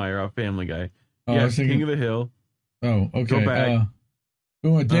 Quagmire off Family Guy. Oh, yes, King of the Hill. Oh, okay. Go back.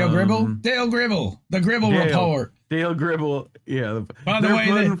 Dale Gribble? Dale Gribble. The Gribble Report. Dale Gribble. Yeah. By the way,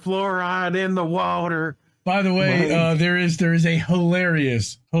 putting fluoride in the water. By the way, there is a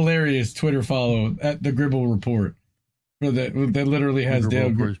hilarious Twitter follow at the Gribble Report. That literally has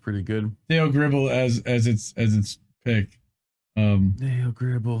Dale Gribble. Pretty good. Dale Gribble as its pick. Dale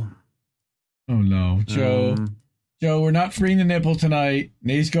Gribble. Oh no, Joe. Joe, we're not freeing the nipple tonight.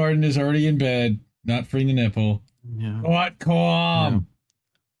 Nace Garden is already in bed. Not freeing the nipple. Yeah. What? Calm.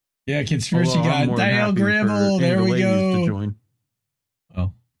 Yeah, conspiracy guy. Dale Gribble. There we go. To join.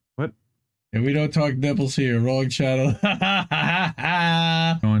 Oh. What? Yeah, we don't talk nipples here. Wrong channel.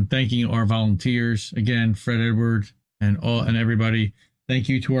 And thanking our volunteers again, Fred Edward and everybody. Thank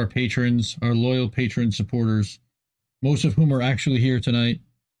you to our patrons, our loyal patron supporters, most of whom are actually here tonight.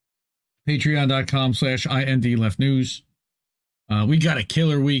 Patreon.com/INDLeftNews. We got a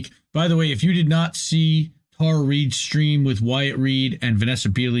killer week. By the way, if you did not see Tara Reid's stream with Wyatt Reed and Vanessa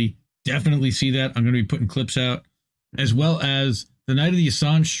Beeley, definitely see that. I'm going to be putting clips out, as well as the night of the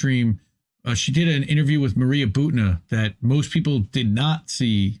Assange stream. She did an interview with Maria Butina that most people did not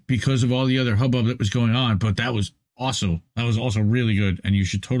see because of all the other hubbub that was going on, but that was awesome. That was also really good, and you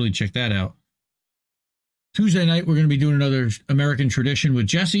should totally check that out. Tuesday night, we're going to be doing another American Tradition with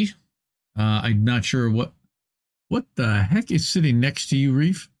Jesse. I'm not sure what the heck is sitting next to you,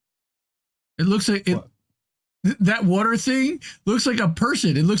 Reef. It looks like that water thing looks like a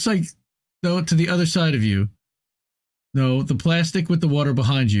person. It looks like to the other side of you. No, the plastic with the water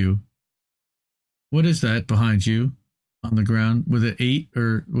behind you. What is that behind you on the ground with an 8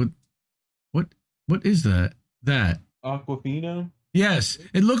 or what is that? That Aquafina? Yes,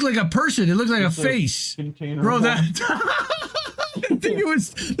 it looked like a person. It looked like a face. Bro, that the thing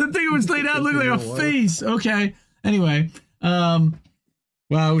it was laid out looked like a face. Okay. Anyway, wow,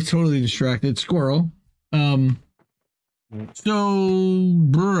 I was totally distracted. Squirrel.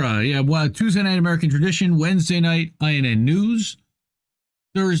 Tuesday night American Tradition, Wednesday night INN News,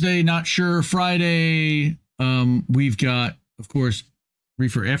 Thursday Not Sure, Friday we've got, of course,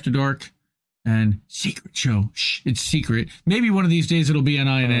 Reefer After Dark and Secret Show. Shh, it's secret. Maybe one of these days it'll be on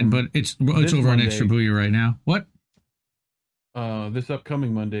INN, but it's over Monday, on Extra Booyah right now. What? This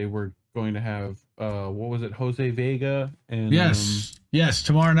upcoming Monday we're going to have what was it, Jose Vega and yes,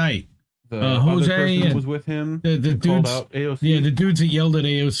 tomorrow night. The Jose other person was with him. The dudes, out AOC. Yeah, the dudes that yelled at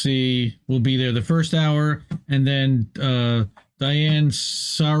AOC will be there the first hour, and then Diane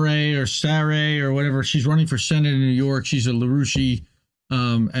Sare or whatever, she's running for Senate in New York. She's a LaRouche,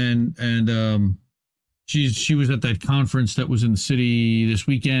 she was at that conference that was in the city this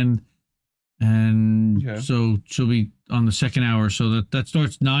weekend, and so she'll be on the second hour. So that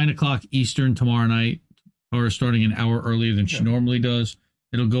starts 9:00 Eastern tomorrow night, or starting an hour earlier than she normally does.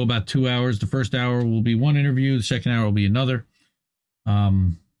 It'll go about 2 hours. The first hour will be one interview. The second hour will be another.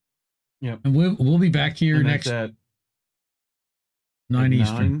 And we'll be back here next. 9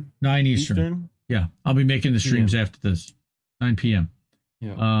 Eastern. 9 Eastern. Yeah, I'll be making the streams after this. 9 p.m.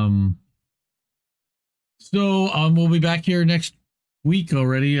 Yeah. So we'll be back here next week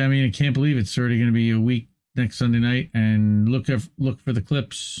already. I mean, I can't believe it's already going to be a week next Sunday night. And look for the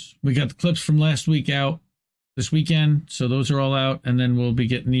clips. We got the clips from last week out this weekend, so those are all out, and then we'll be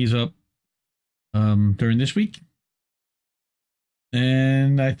getting these up during this week.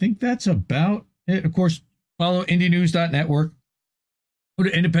 And I think that's about it. Of course, follow indienews.network. Go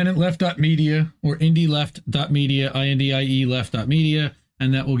to independentleft.media or indieleft.media, INDIE left.media,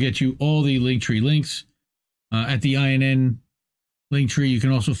 and that will get you all the Linktree links. At the INN Linktree, you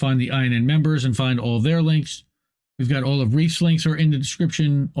can also find the INN members and find all their links. We've got all of Reef's links are in the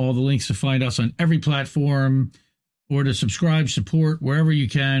description, all the links to find us on every platform, or to subscribe, support, wherever you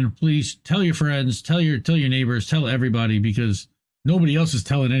can. Please tell your friends, tell your neighbors, tell everybody, because nobody else is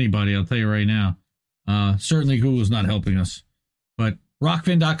telling anybody, I'll tell you right now. Certainly Google's not helping us. But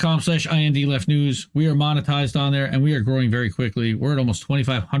rockfin.com/INDLeftNews. We are monetized on there, and we are growing very quickly. We're at almost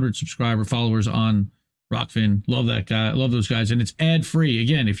 2,500 subscriber followers on Rockfin. Love that guy. Love those guys. And it's ad-free.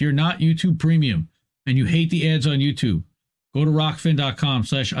 Again, if you're not YouTube Premium and you hate the ads on YouTube, go to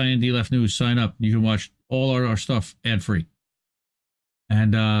rockfin.com/INDLeftNews. Sign up. You can watch all our stuff ad-free.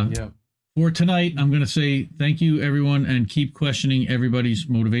 And for tonight, I'm going to say thank you, everyone, and keep questioning everybody's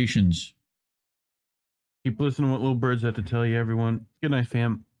motivations. Keep listening to what Little Birds have to tell you, everyone. Good night,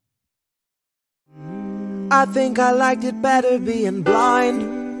 fam. I think I liked it better being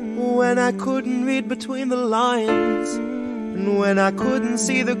blind, when I couldn't read between the lines, and when I couldn't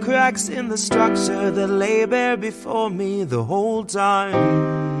see the cracks in the structure that lay bare before me the whole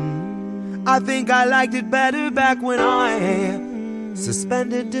time. I think I liked it better back when I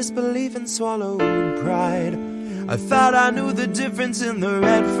suspended disbelief and swallowed pride. I thought I knew the difference in the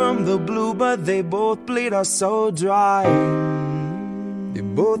red from the blue, but they both bleed us so dry. They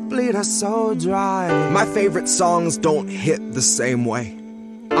both bleed us so dry. My favorite songs don't hit the same way.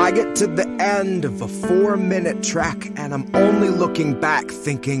 I get to the end of a 4-minute track and I'm only looking back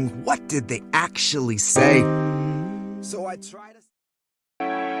thinking, what did they actually say? So I try to